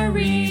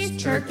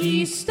memories.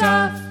 Turkey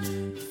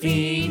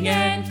stuffing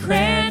and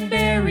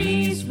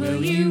cranberries.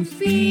 Will you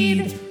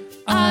feed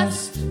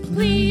us,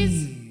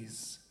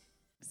 please?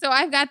 So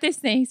I've got this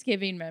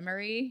Thanksgiving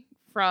memory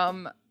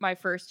from my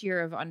first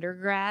year of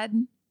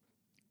undergrad.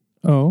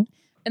 Oh.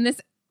 And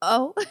this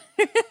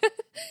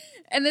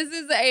and this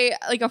is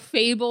a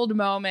fabled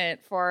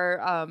moment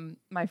for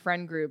my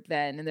friend group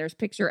then, and there's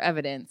picture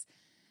evidence.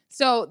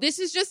 So this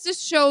is just to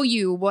show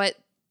you what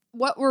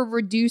we're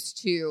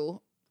reduced to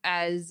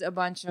as a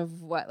bunch of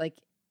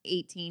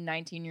 18,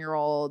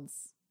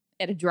 19-year-olds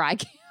at a dry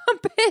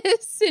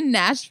campus in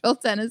Nashville,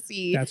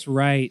 Tennessee. That's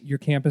right. Your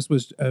campus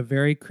was a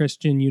very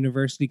Christian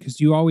university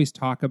because you always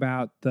talk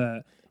about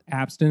the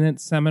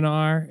abstinence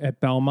seminar at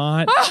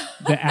Belmont,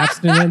 the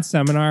abstinence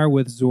seminar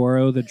with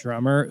Zorro the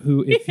drummer,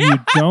 who, if you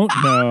don't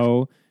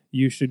know,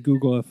 you should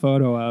Google a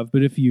photo of.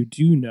 But if you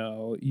do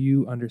know,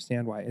 you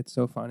understand why it's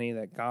so funny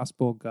that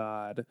gospel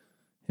God,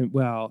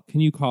 well, can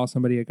you call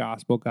somebody a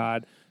gospel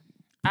God?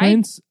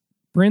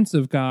 Prince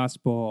of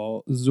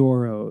Gospel,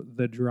 Zorro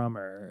the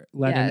drummer,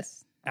 led an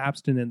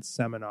abstinence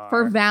seminar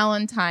for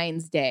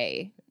Valentine's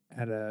Day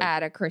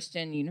at a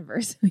Christian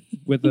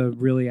university with a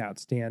really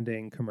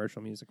outstanding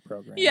commercial music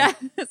program. Yes,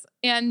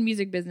 and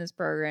music business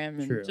program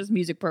and just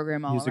music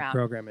program all around. Music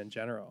program in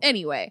general.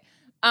 Anyway,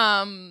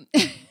 I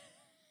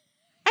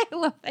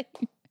love that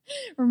you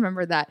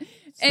remember that.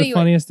 It's the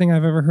funniest thing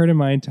I've ever heard in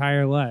my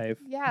entire life.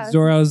 Yeah.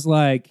 Zorro's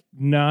like,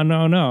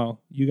 no.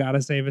 You got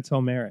to save it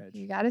till marriage.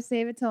 You got to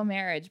save it till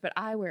marriage, but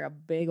I wear a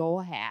big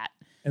old hat.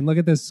 And look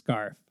at this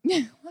scarf.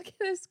 Look at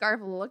this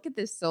scarf. Look at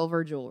this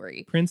silver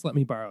jewelry. Prince, let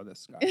me borrow this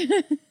scarf.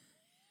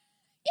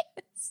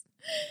 Yes.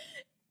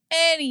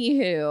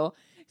 Anywho,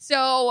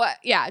 so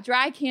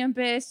dry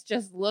campus,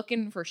 just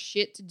looking for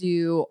shit to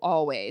do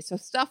always. So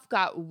stuff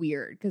got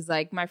weird because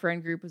my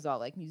friend group was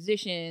all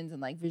musicians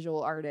and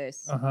visual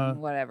artists and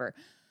whatever.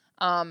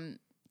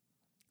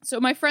 So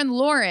my friend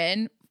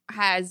Lauren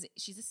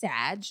she's a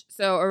Sag.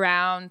 So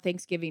around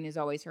Thanksgiving is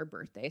always her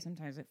birthday.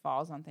 Sometimes it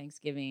falls on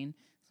Thanksgiving.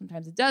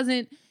 Sometimes it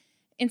doesn't.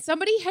 And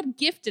somebody had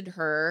gifted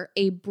her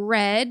a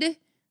bread,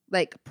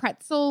 like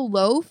pretzel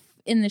loaf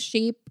in the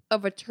shape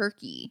of a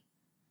turkey.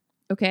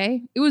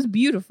 Okay. It was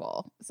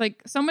beautiful. It's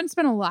like someone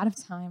spent a lot of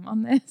time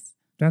on this.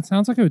 That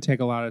sounds like it would take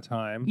a lot of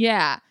time.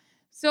 Yeah.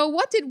 So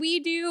what did we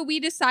do? We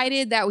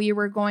decided that we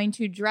were going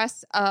to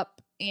dress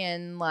up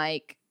in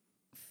like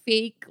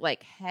fake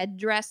like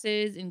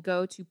headdresses and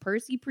go to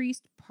Percy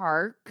Priest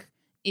Park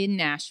in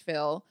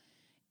Nashville.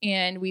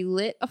 And we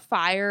lit a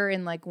fire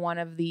in like one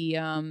of the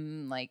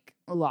like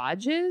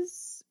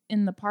lodges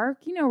in the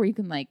park, you know, where you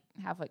can like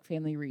have like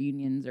family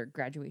reunions or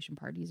graduation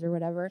parties or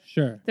whatever.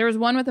 Sure. There was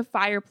one with a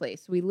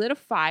fireplace. We lit a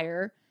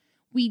fire.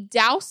 We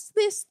doused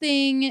this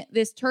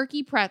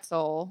turkey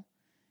pretzel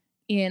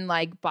in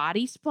like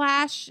body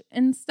splash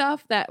and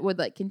stuff that would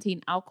like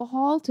contain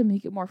alcohol to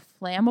make it more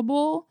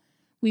flammable.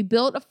 We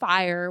built a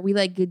fire. We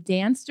like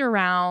danced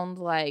around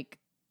like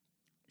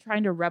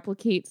trying to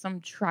replicate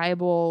some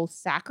tribal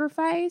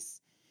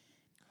sacrifice.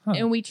 Huh.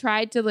 And we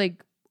tried to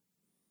like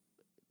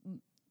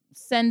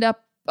send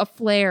up a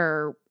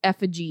flare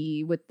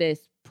effigy with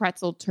this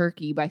pretzel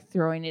turkey by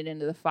throwing it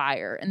into the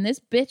fire. And this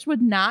bitch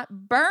would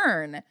not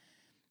burn.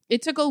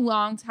 It took a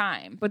long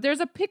time. But there's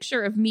a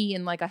picture of me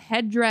in like a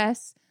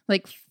headdress,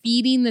 like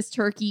feeding this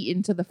turkey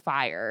into the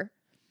fire.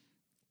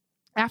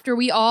 After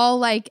we all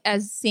like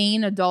as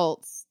sane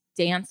adults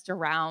danced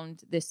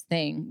around this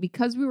thing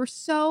because we were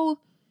so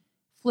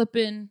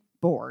flippin'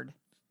 bored.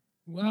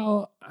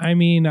 Well, I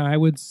mean, I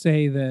would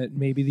say that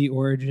maybe the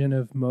origin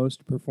of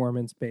most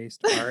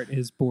performance-based art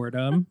is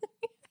boredom.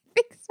 I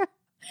think so.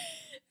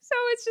 So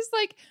it's just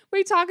like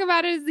we talk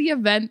about it as the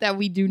event that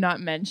we do not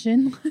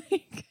mention.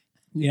 Like,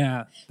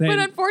 Yeah. but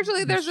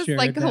unfortunately, there's this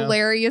like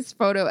hilarious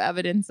photo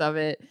evidence of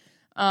it.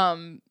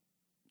 And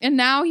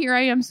now here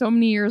I am so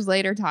many years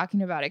later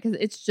talking about it because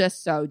it's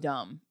just so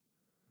dumb.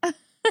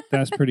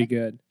 That's pretty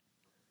good.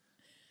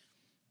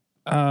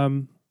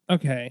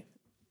 Okay.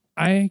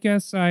 I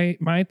guess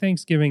my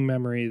Thanksgiving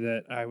memory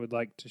that I would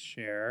like to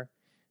share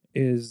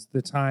is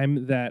the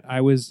time that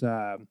I was,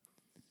 I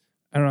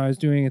was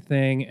doing a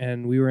thing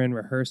and we were in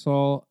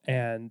rehearsal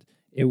and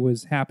it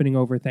was happening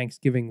over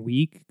Thanksgiving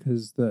week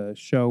because the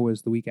show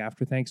was the week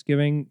after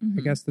Thanksgiving,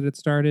 I guess, that it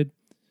started.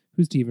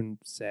 Who's to even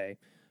say?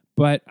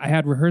 But I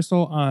had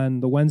rehearsal on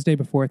the Wednesday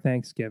before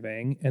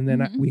Thanksgiving and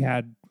then we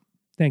had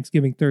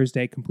Thanksgiving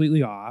Thursday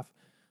completely off.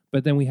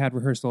 But then we had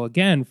rehearsal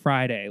again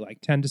Friday, like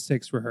 10 to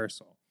 6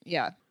 rehearsal.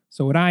 Yeah.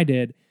 So what I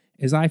did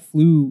is I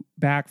flew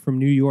back from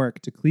New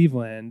York to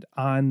Cleveland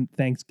on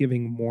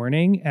Thanksgiving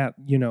morning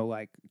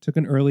took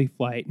an early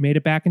flight, made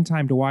it back in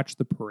time to watch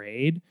the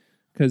parade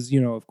because,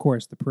 of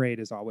course, the parade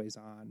is always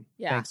on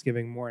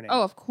Thanksgiving morning.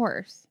 Oh, of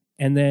course.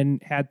 And then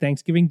had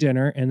Thanksgiving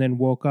dinner and then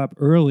woke up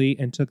early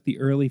and took the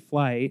early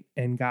flight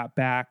and got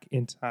back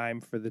in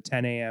time for the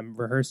 10 a.m.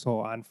 rehearsal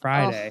on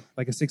Friday,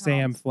 like a 6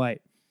 a.m.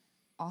 flight.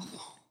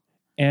 Oh.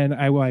 And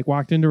I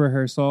walked into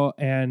rehearsal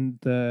and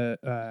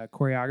the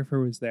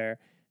choreographer was there.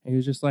 And he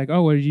was just like,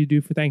 "Oh, what did you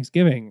do for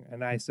Thanksgiving?"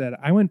 And I said,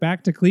 "I went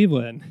back to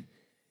Cleveland."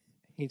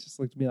 He just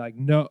looked at me like,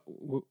 "No,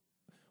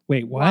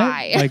 wait, what?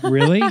 Why? Like,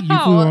 really? You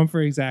flew home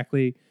for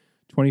exactly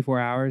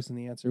 24 hours?" And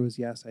the answer was,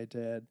 "Yes, I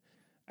did."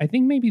 I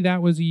think maybe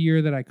that was a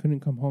year that I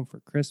couldn't come home for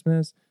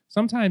Christmas.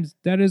 Sometimes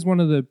that is one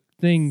of the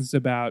things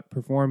about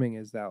performing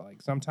is that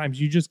like sometimes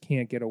you just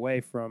can't get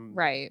away from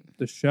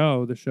the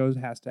show. The show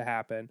has to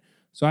happen.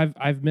 So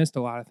I've missed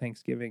a lot of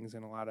Thanksgivings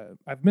and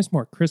I've missed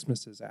more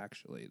Christmases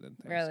actually than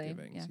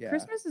Thanksgivings. Really? Yeah.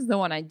 Christmas is the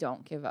one I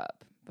don't give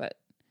up, but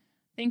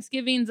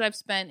Thanksgivings I've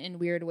spent in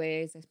weird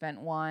ways. I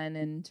spent one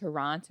in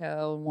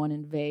Toronto and one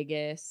in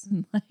Vegas,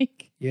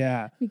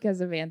 because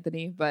of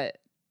Anthony. But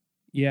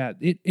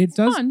it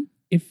does. Fun.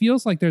 It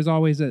feels like there's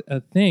always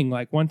a thing.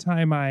 Like one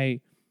time I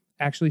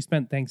actually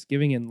spent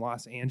Thanksgiving in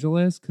Los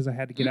Angeles because I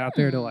had to get out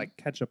there to like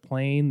catch a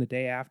plane the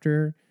day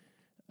after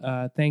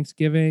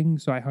Thanksgiving.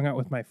 So I hung out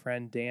with my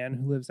friend Dan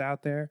who lives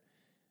out there.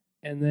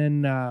 And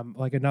then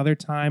like another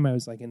time I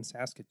was like in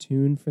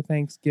Saskatoon for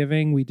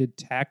Thanksgiving. We did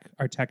tech.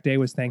 Our tech day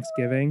was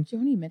Thanksgiving.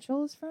 Joni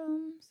Mitchell is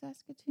from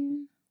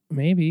Saskatoon?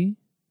 Maybe.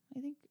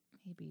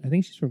 Maybe. I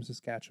think she's from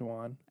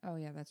Saskatchewan. Oh,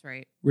 yeah, that's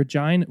right.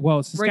 Regina.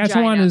 Well,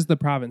 Saskatchewan is the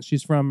province.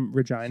 She's from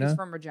Regina. She's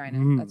from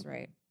Regina. That's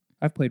right.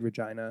 I've played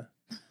Regina.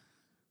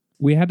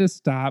 We had to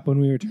stop when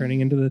we were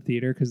turning into the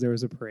theater because there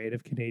was a parade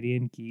of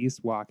Canadian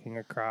geese walking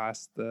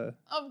across the...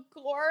 Of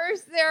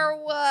course there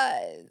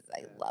was.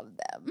 I love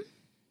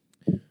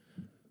them.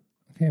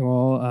 Okay,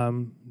 well,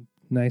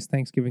 nice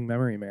Thanksgiving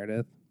memory,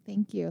 Meredith.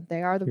 Thank you.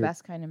 They are the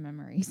best kind of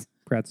memories.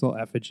 Pretzel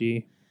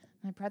effigy.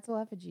 My pretzel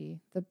effigy.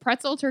 The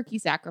pretzel turkey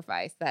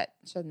sacrifice that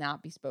should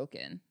not be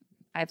spoken.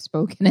 I've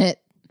spoken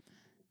it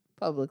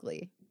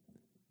publicly.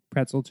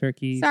 Pretzel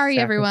turkey Sorry,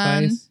 sacrifice.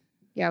 Everyone.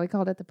 Yeah, we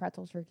called it the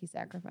pretzel turkey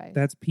sacrifice.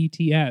 That's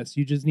PTS.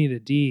 You just need a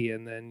D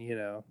and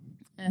then,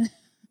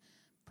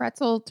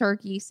 Pretzel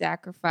turkey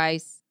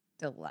sacrifice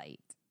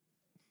delight.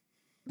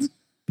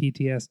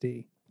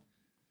 PTSD.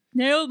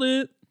 Nailed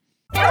it.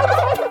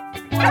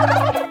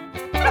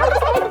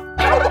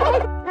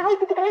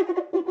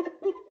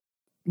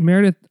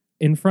 Meredith,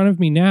 in front of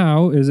me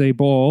now is a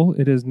bowl.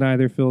 It is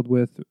neither filled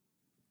with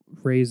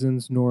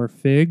raisins nor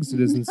figs. It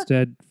is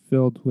instead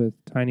filled with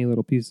tiny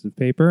little pieces of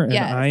paper, and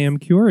Yes. I am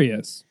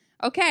curious.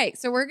 Okay,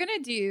 so we're going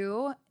to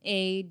do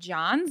a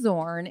John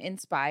Zorn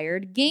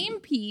inspired game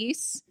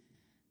piece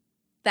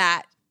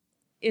that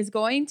is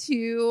going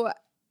to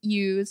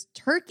use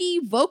turkey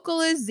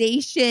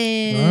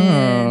vocalizations.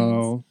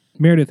 Oh.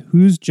 Meredith,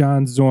 who's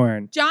John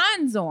Zorn?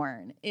 John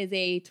Zorn is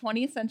a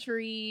 20th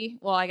century,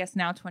 well, I guess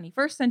now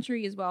 21st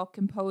century as well,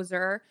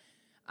 composer.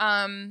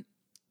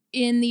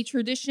 In the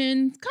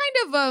tradition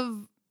kind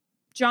of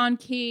John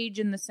Cage,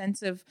 in the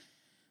sense of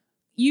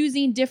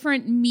using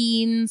different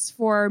means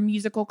for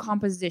musical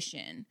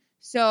composition.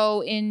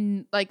 So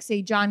in, like,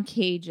 say, John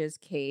Cage's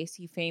case,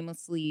 he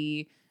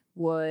famously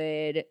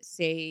would,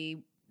 say,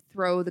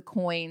 throw the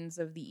coins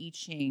of the I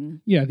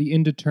Ching. Yeah, the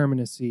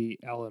indeterminacy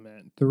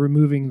element, the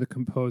removing the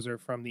composer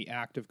from the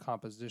act of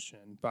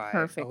composition by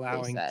Perfectly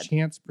allowing said.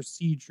 chance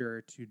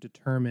procedure to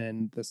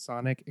determine the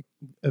sonic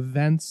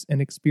events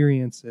and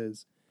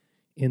experiences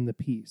in the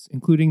piece,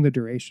 including the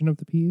duration of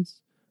the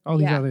piece, all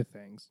these Yeah. other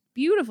things.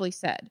 Beautifully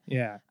said.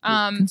 Yeah.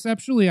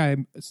 Conceptually,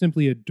 I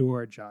simply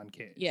adore John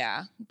Cage.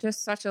 Yeah,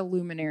 just such a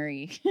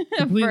luminary.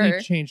 Completely for-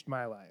 changed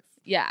my life.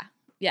 Yeah.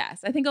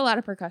 Yes. I think a lot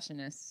of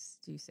percussionists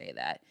do say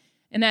that.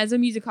 And as a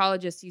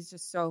musicologist, he's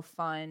just so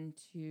fun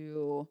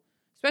to,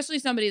 especially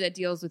somebody that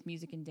deals with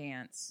music and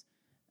dance.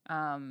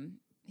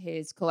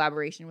 His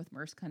collaboration with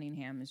Merce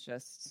Cunningham is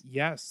just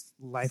Yes,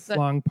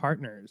 lifelong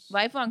partners.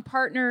 lifelong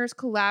partners,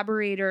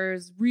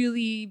 collaborators,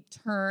 really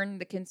turn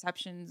the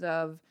conceptions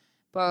of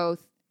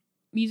both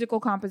musical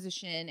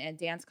composition and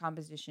dance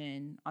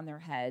composition on their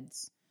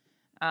heads.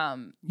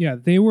 Yeah,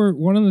 they were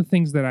one of the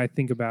things that I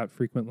think about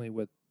frequently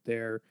with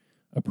their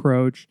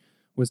approach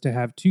was to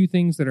have two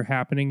things that are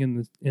happening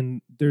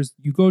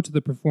you go to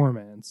the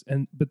performance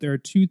but there are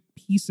two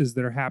pieces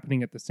that are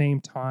happening at the same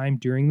time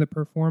during the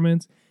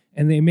performance,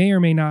 and they may or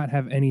may not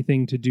have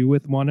anything to do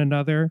with one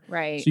another.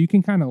 Right. So you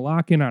can kind of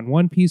lock in on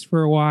one piece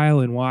for a while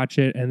and watch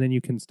it, and then you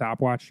can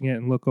stop watching it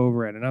and look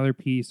over at another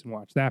piece and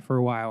watch that for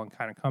a while and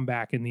kind of come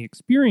back. And the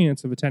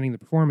experience of attending the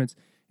performance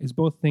is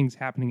both things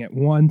happening at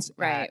once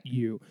Right. at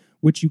you,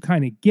 which you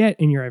kind of get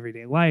in your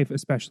everyday life,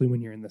 especially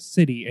when you're in the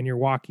city and you're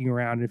walking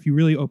around. And if you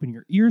really open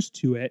your ears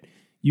to it,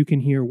 you can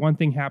hear one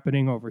thing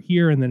happening over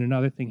here and then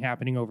another thing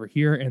happening over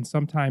here. And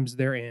sometimes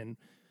they're in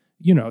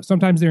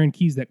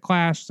keys that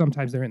clash.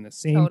 Sometimes they're in the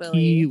same Totally.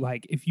 key.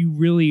 Like, if you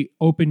really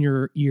open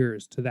your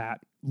ears to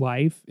that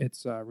life,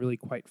 it's really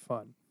quite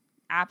fun,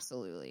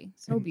 Absolutely.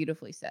 So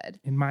beautifully said.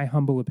 in my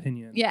humble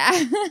opinion. Yeah.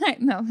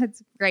 No,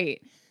 that's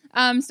great.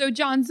 So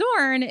John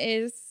Zorn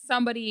is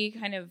somebody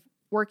kind of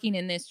working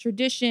in this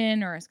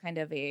tradition, or is kind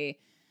of a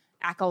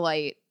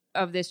acolyte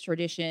of this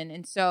tradition.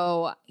 And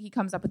so he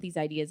comes up with these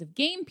ideas of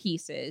game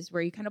pieces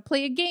where you kind of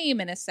play a game,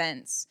 in a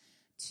sense,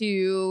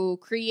 to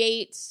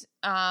create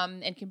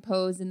and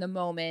compose in the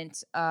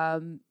moment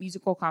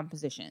musical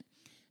composition.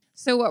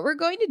 So what we're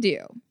going to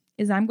do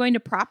is I'm going to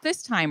prop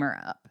this timer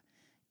up.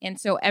 And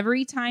so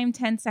every time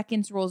 10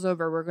 seconds rolls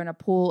over, we're going to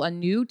pull a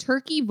new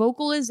turkey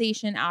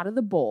vocalization out of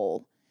the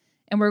bowl,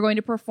 and we're going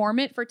to perform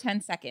it for 10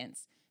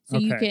 seconds. So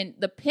Okay.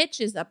 the pitch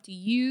is up to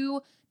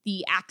you.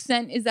 The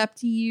accent is up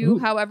to you. Ooh.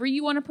 However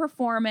you want to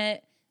perform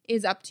it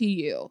is up to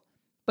you.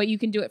 But you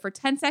can do it for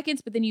 10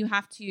 seconds, but then you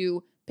have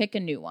to pick a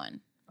new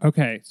one.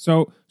 Okay,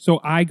 so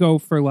I go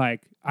for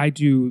I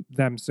do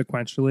them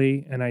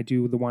sequentially, and I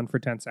do the one for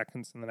 10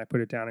 seconds, and then I put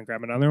it down and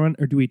grab another one,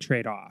 or do we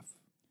trade off?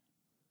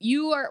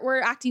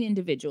 We're acting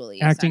individually.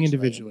 Acting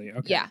essentially. individually.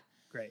 Okay. Yeah.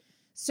 Great.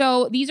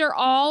 So these are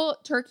all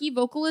turkey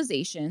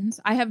vocalizations.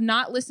 I have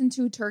not listened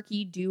to a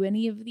turkey do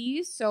any of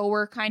these, so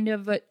we're kind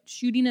of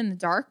shooting in the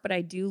dark, but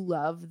I do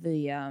love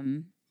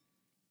the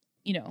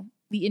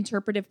the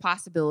interpretive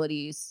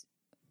possibilities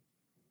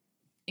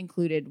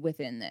included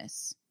within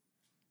this.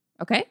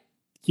 Okay?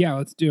 Yeah,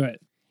 let's do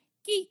it.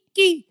 Yo,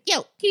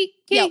 yo, yo,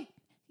 yo,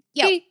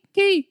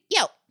 yo,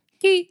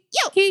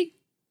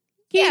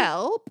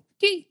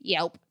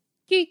 yelp,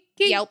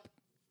 yelp,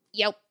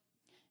 yelp,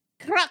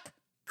 cluck,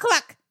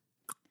 cluck.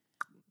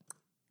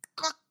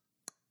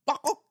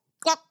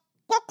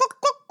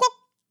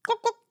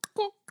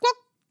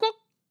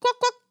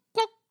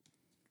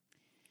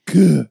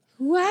 Good.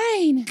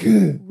 Wine,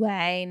 Good.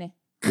 wine,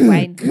 Good,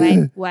 wine, good,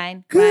 wine,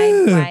 wine,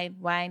 good, wine,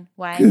 wine,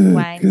 wine, good,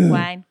 wine, good,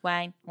 wine,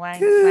 wine, wine,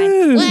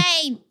 good.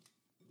 wine,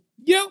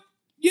 Yep.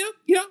 Yep.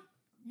 Yep.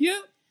 Yep.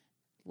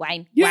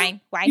 wine, Yep,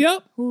 wine, wine,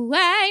 yep.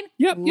 wine, Yep,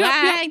 yep,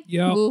 wine,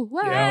 yep,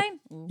 wine,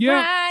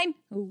 yep, wine,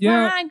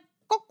 yep. wine.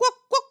 Gluk, gluk,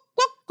 gluk,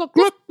 gluk,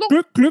 gluk, gluk,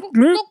 gluk,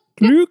 gluk, gluk,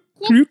 gluk,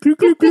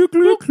 gluk, gluk, gluk,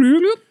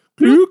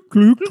 gluk,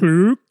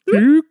 gluk,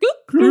 gluk,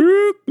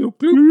 gluk,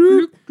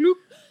 gluk, gluk.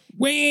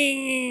 Wah.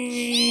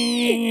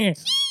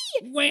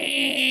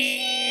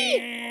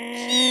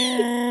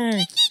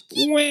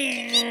 Wah.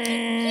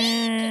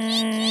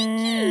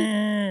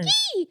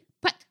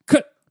 Put,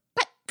 Cut.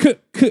 Put. Cut.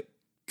 Cut.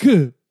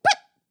 Cut.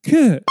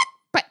 Cut.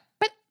 put,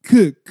 put, Cut.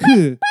 Cut.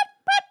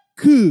 Cut.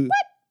 Cut.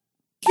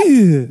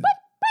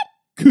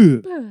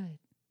 Cut. put.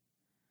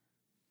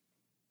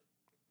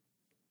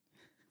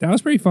 That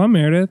was pretty fun,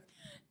 Meredith.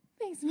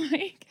 Thanks,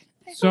 Mike.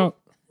 So,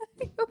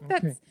 I hope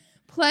that's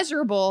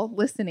pleasurable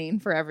listening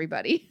for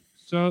everybody.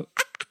 so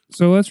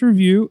let's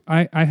review.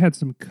 I had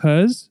some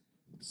cuz,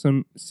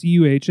 some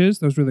CUHs.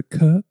 Those were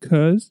the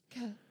cuz.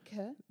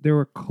 There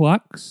were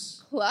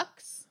clucks.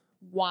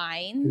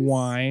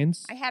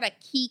 Wines. I had a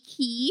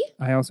kiki.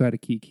 I also had a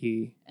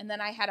kiki. And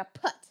then I had a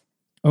put.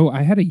 Oh,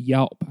 I had a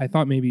Yelp. I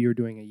thought maybe you were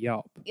doing a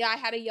Yelp. Yeah, I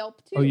had a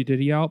Yelp too. Oh, you did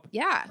a Yelp?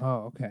 Yeah.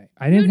 Oh, okay.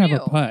 I didn't have knew?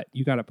 a putt.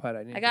 You got a putt.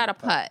 I got a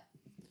put.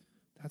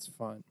 That's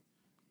fun.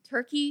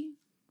 Turkey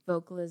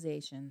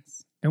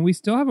vocalizations. And we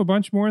still have a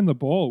bunch more in the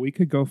bowl. We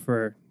could go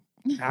for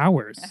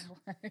hours.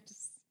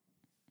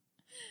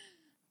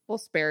 We'll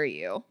spare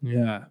you.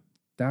 Yeah.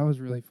 That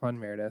was really fun,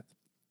 Meredith.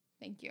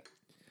 Thank you.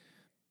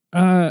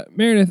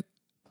 Meredith,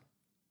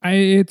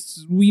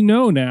 we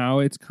know now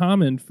it's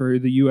common for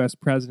the U.S.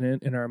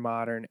 president in our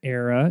modern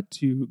era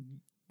to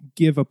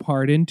give a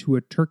pardon to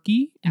a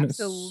turkey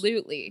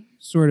Absolutely. in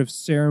a sort of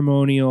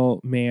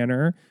ceremonial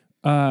manner.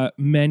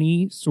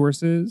 Many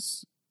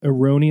sources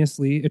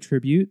erroneously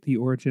attribute the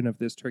origin of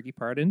this turkey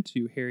pardon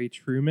to Harry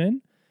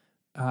Truman,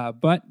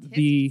 but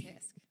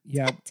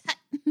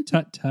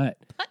tut.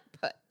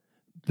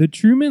 The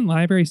Truman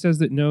Library says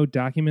that no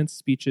documents,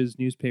 speeches,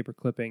 newspaper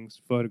clippings,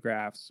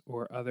 photographs,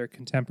 or other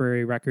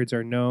contemporary records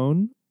are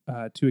known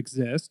to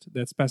exist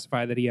that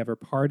specify that he ever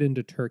pardoned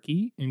a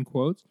turkey, in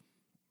quotes.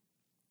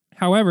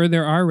 However,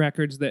 there are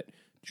records that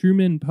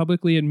Truman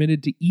publicly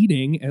admitted to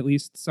eating at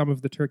least some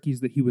of the turkeys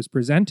that he was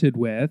presented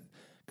with,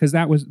 because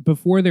that was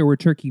before there were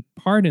turkey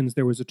pardons,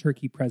 there was a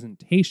turkey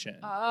presentation.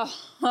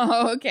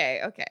 Oh,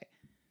 okay.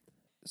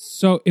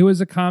 So it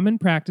was a common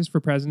practice for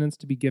presidents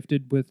to be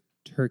gifted with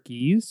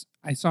turkeys.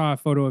 I saw a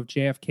photo of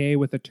JFK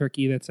with a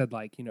turkey that said,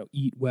 like,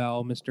 eat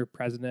well, Mr.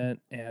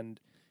 President. And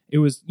it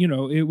was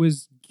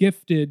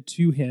gifted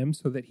to him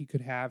so that he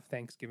could have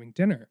Thanksgiving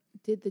dinner.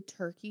 Did the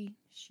turkey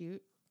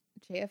shoot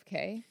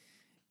JFK?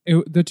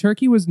 The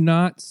turkey was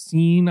not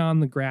seen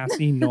on the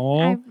grassy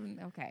knoll.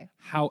 Okay.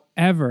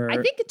 However,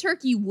 I think a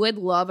turkey would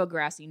love a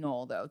grassy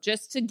knoll, though,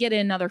 just to get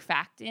another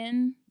fact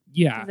in.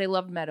 Yeah. Because they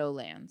love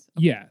meadowlands.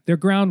 Okay. Yeah. They're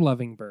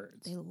ground-loving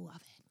birds. They love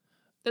it.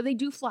 Though they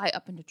do fly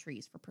up into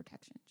trees for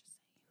protection.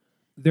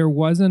 There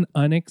was an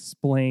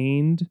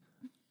unexplained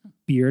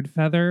beard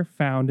feather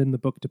found in the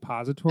book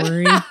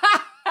depository.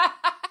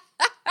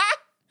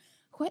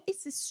 What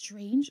is this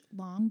strange,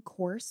 long,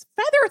 coarse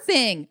feather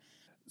thing?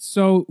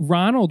 So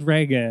Ronald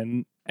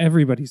Reagan,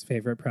 everybody's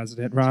favorite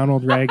president,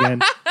 Ronald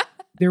Reagan,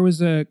 there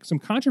was some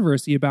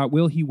controversy about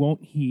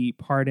won't he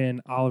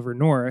pardon Oliver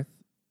North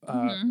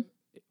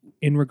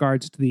in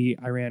regards to the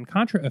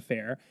Iran-Contra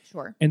affair.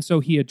 Sure. And so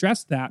he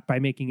addressed that by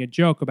making a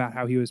joke about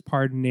how he was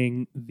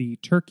pardoning the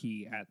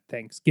turkey at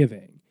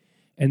Thanksgiving.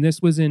 And this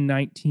was in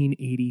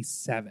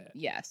 1987.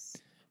 Yes.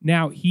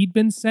 Now, he'd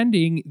been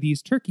sending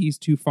these turkeys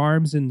to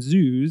farms and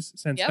zoos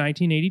since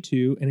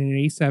 1982. And in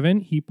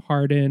 87, he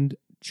pardoned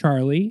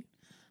Charlie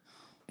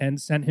and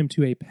sent him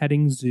to a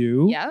petting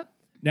zoo. Yep.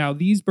 Now,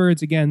 these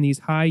birds, again, these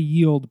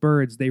high-yield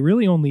birds, they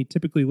really only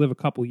typically live a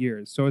couple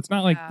years. So it's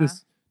not like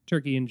this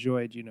turkey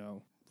enjoyed,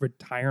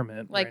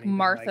 retirement. Like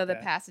Martha the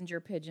passenger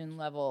pigeon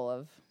level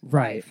of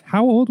right. life.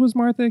 How old was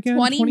Martha again?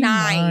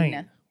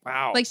 29.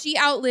 Wow. Like she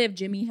outlived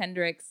Jimi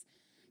Hendrix,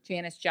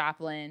 Janis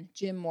Joplin,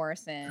 Jim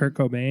Morrison, Kurt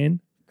Cobain,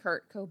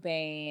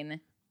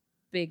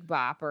 Big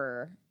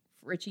Bopper,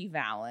 Richie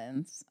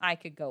Valens. I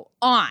could go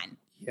on.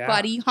 Yeah.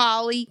 Buddy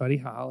Holly.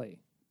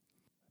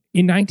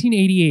 In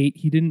 1988,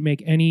 he didn't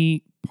make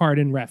any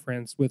pardon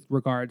reference with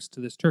regards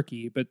to this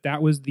turkey, but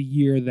that was the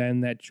year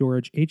then that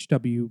George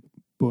H.W.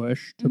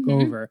 Bush took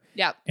over.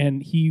 Yep.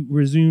 And he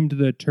resumed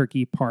the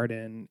turkey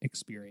pardon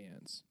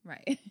experience.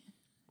 Right.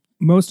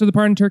 Most of the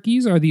pardon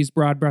turkeys are these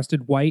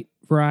broad-breasted white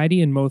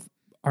variety, and most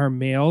are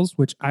males,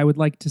 which I would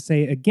like to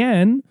say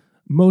again,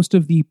 most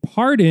of the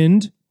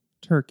pardoned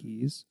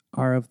turkeys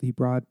are of the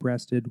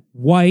broad-breasted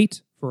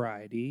white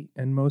variety,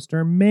 and most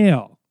are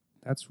male.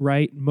 That's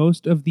right.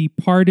 Most of the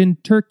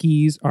pardoned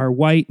turkeys are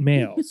white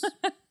males.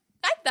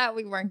 I thought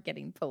we weren't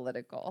getting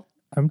political.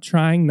 I'm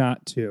trying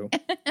not to.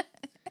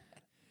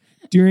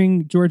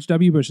 During George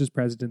W. Bush's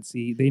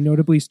presidency, they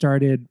notably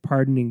started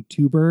pardoning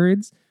two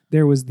birds.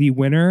 There was the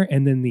winner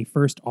and then the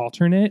first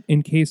alternate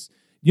in case,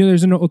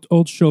 there's an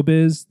old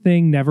showbiz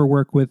thing, never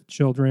work with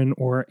children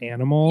or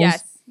animals.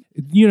 Yes.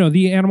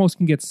 The animals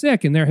can get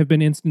sick, and there have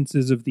been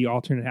instances of the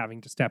alternate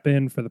having to step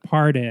in for the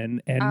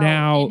pardon. And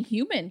now in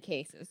human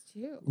cases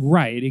too.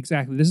 Right,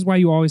 exactly. This is why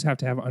you always have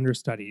to have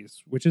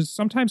understudies, which is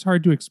sometimes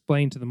hard to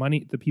explain to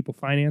the people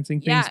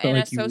financing things. Yeah, but and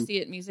like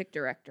associate music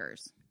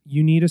directors.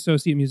 You need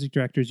associate music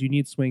directors, you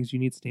need swings, you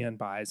need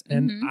standbys.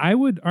 And I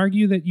would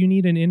argue that you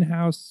need an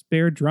in-house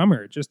spare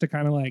drummer just to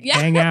kind of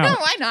hang out.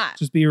 Why not?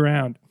 Just be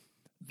around.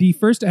 The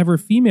first ever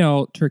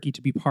female turkey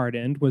to be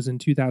pardoned was in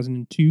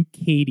 2002,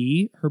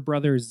 Katie. Her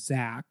brother,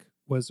 Zach,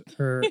 was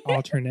her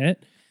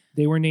alternate.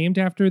 They were named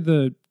after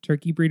the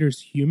turkey breeder's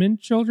human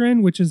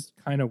children, which is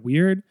kind of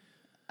weird.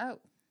 Oh.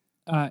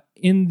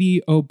 In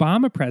the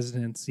Obama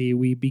presidency,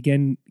 we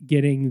begin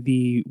getting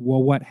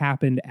what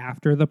happened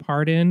after the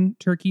pardon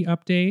turkey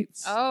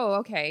updates. Oh,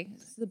 okay.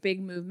 This is the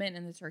big movement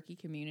in the turkey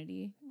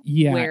community.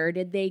 Yeah. Where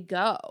did they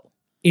go?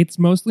 It's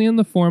mostly in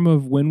the form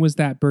of when was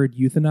that bird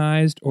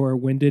euthanized or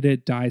when did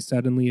it die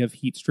suddenly of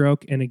heat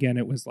stroke? And again,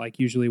 it was like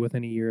usually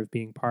within a year of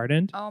being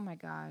pardoned. Oh my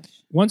gosh.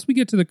 Once we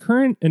get to the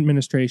current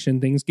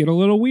administration, things get a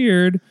little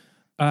weird.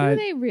 Do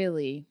they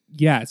really?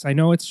 Yes, I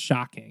know it's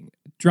shocking.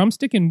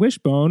 Drumstick and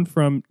Wishbone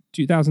from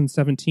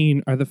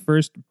 2017 are the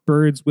first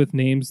birds with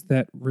names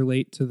that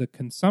relate to the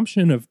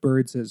consumption of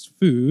birds as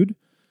food.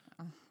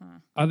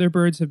 Other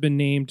birds have been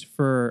named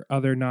for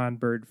other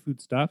non-bird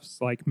foodstuffs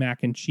like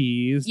mac and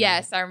cheese.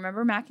 Yes, I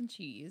remember mac and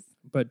cheese.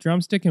 But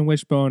Drumstick and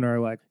Wishbone are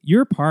like,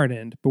 you're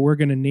pardoned, but we're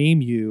going to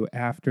name you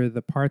after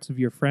the parts of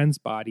your friend's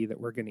body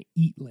that we're going to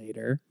eat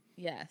later.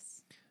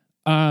 Yes.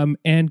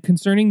 And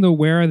concerning the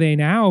where are they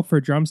now for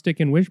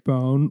Drumstick and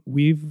Wishbone,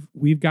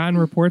 we've gotten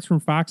reports from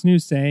Fox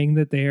News saying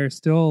that they are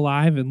still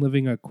alive and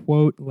living a,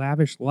 quote,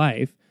 lavish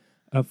life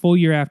a full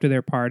year after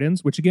their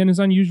pardons, which again is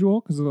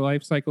unusual because the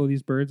life cycle of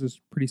these birds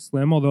is pretty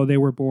slim, although they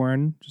were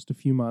born just a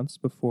few months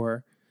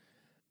before.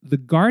 The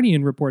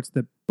Guardian reports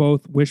that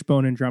both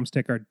Wishbone and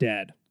Drumstick are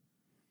dead.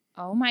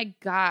 Oh my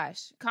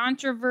gosh.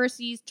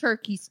 Controversies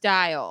turkey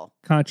style.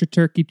 Contra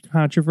turkey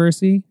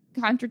controversy.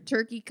 Contra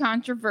turkey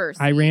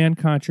controversy. Iran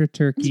Contra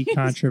turkey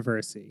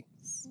controversy.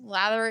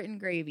 Slather it in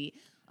gravy.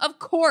 Of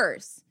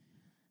course.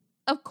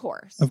 Of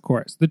course. Of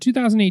course. The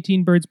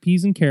 2018 Birds,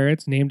 Peas, and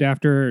Carrots, named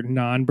after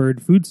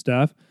non-bird food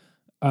stuff,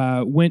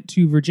 went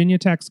to Virginia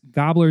Tech's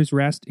Gobbler's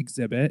Rest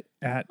exhibit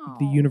at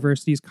the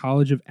university's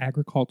College of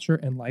Agriculture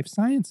and Life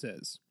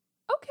Sciences.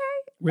 Okay.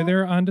 Where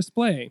they're on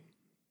display.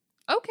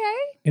 Okay.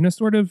 In a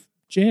sort of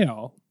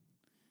jail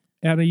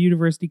at a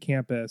university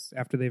campus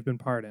after they've been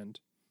pardoned.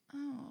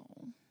 Oh.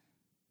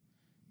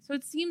 So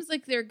it seems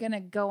like they're going to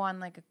go on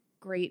like a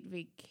great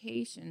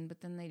vacation,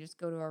 but then they just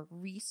go to a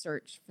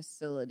research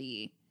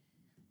facility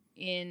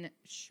in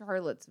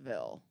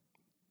Charlottesville.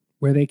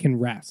 Where they can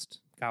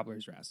rest.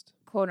 Gobbler's Rest.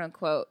 Quote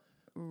unquote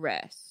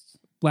rest.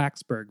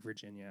 Blacksburg,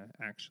 Virginia,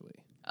 actually.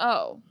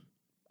 Oh.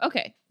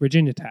 Okay.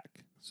 Virginia Tech.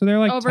 So they're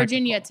like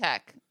Virginia technical.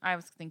 Tech. I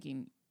was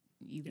thinking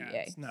UVA. Yeah,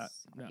 it's not,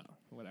 no,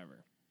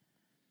 whatever.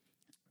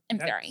 I'm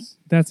sorry.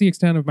 That's the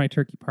extent of my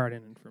turkey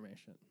pardon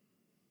information.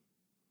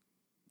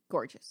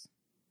 Gorgeous.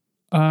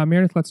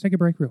 Meredith, let's take a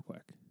break real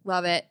quick.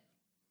 Love it.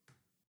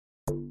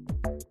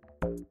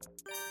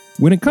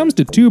 When it comes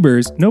to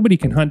tubers, nobody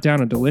can hunt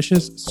down a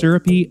delicious,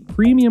 syrupy,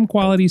 premium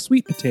quality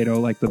sweet potato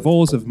like the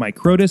voles of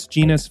Microtus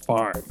genus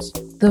Farms.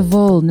 The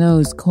vole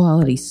knows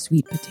quality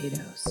sweet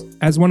potatoes.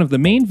 As one of the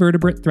main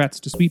vertebrate threats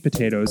to sweet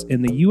potatoes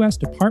in the U.S.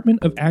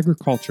 Department of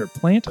Agriculture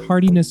Plant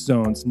Hardiness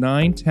Zones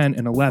 9, 10,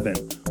 and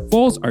 11,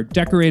 voles are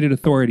decorated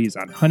authorities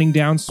on hunting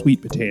down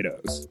sweet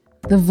potatoes.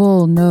 The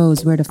vole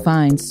knows where to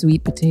find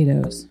sweet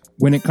potatoes.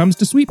 When it comes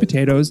to sweet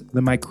potatoes,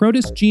 the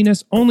Microtus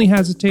genus only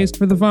has a taste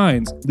for the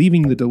vines,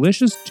 leaving the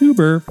delicious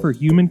tuber for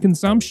human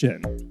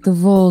consumption. The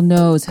vole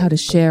knows how to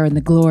share in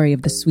the glory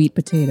of the sweet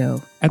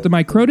potato. At the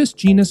Microtus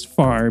genus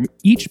farm,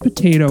 each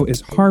potato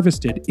is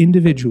harvested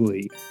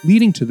individually,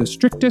 leading to the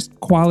strictest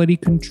quality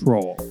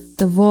control.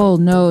 The vole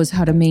knows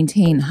how to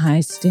maintain high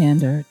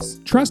standards.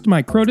 Trust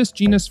Microtus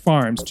genus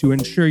farms to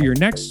ensure your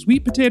next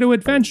sweet potato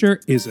adventure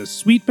is a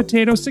sweet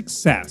potato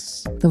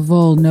success. The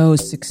vole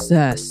knows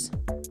success.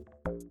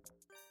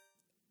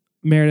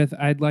 Meredith,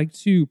 I'd like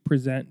to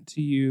present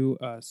to you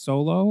a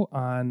solo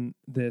on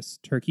this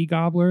turkey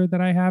gobbler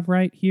that I have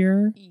right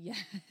here.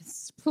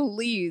 Yes,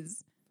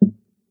 please.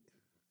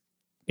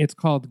 It's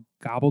called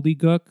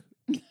Gobbledygook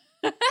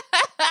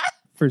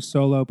for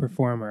solo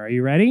performer. Are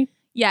you ready?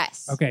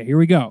 Yes. Okay, here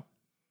we go.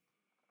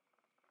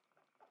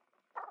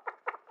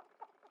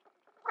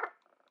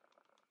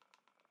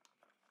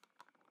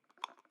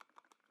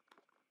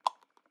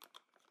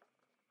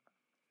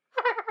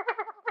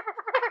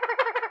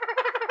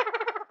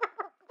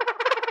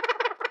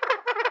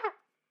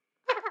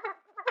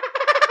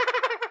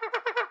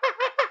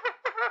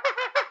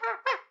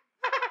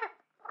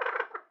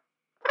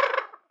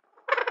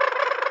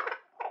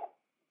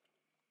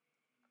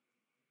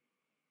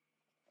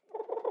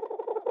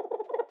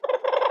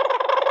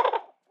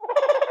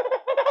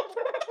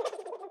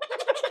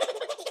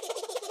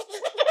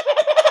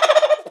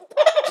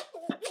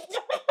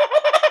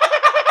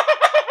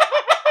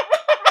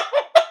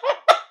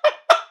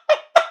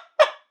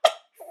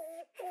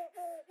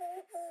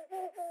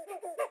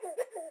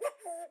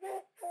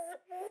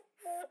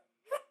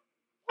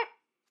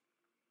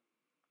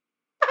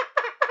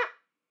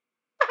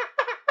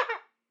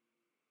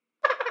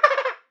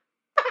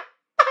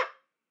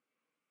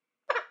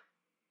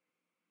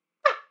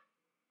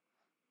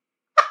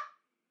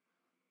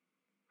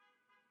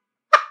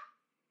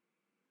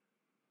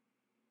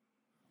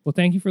 Well,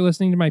 thank you for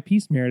listening to my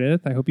piece,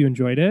 Meredith. I hope you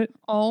enjoyed it.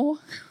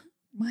 Oh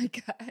my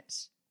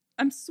gosh.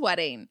 I'm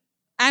sweating.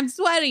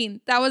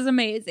 That was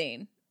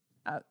amazing.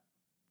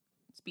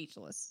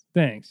 Speechless.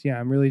 Thanks. Yeah,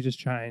 I'm really just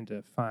trying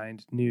to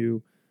find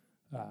new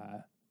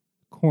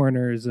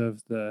corners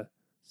of the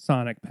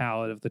sonic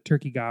palette of the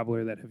turkey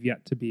gobbler that have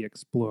yet to be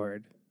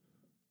explored.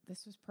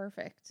 This was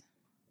perfect.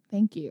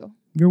 Thank you.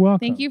 You're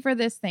welcome. Thank you for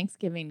this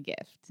Thanksgiving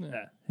gift.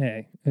 Yeah.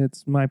 Hey,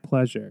 it's my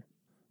pleasure.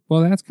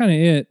 Well, that's kind of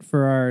it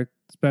for our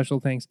special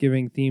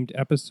Thanksgiving themed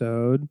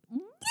episode.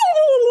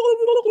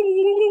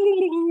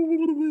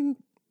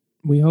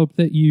 We hope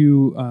that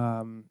you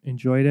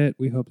enjoyed it.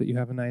 We hope that you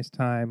have a nice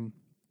time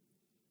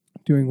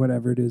doing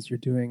whatever it is you're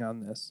doing on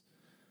this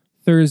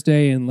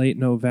Thursday in late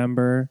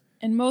November.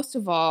 And most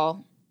of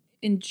all,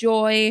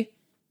 enjoy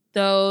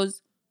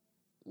those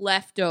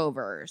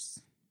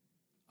leftovers.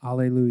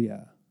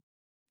 Alleluia.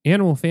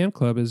 Animal Fan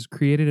Club is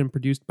created and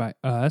produced by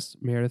us,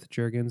 Meredith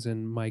Juergens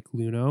and Mike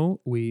Luno.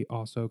 We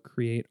also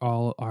create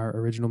all our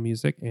original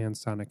music and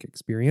sonic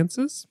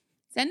experiences.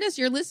 Send us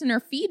your listener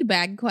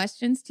feedback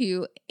questions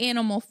to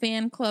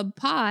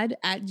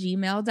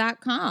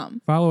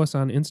animalfanclubpod@gmail.com. Follow us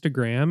on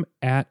Instagram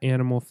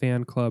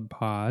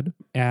 @animalfanclubpod,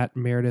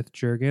 @Meredith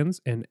Juergens,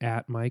 and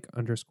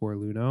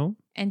 @Mike_Luno.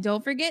 And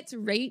don't forget to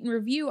rate and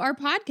review our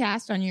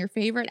podcast on your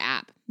favorite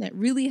app. That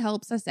really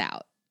helps us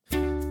out.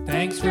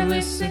 Thanks for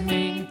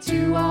listening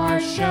to our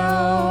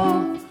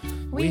show.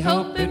 We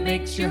hope it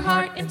makes your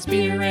heart and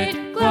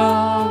spirit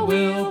glow.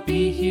 We'll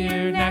be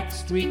here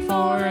next week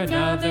for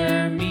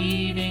another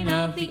meeting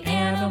of the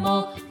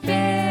Animal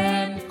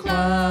Fan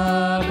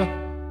Club.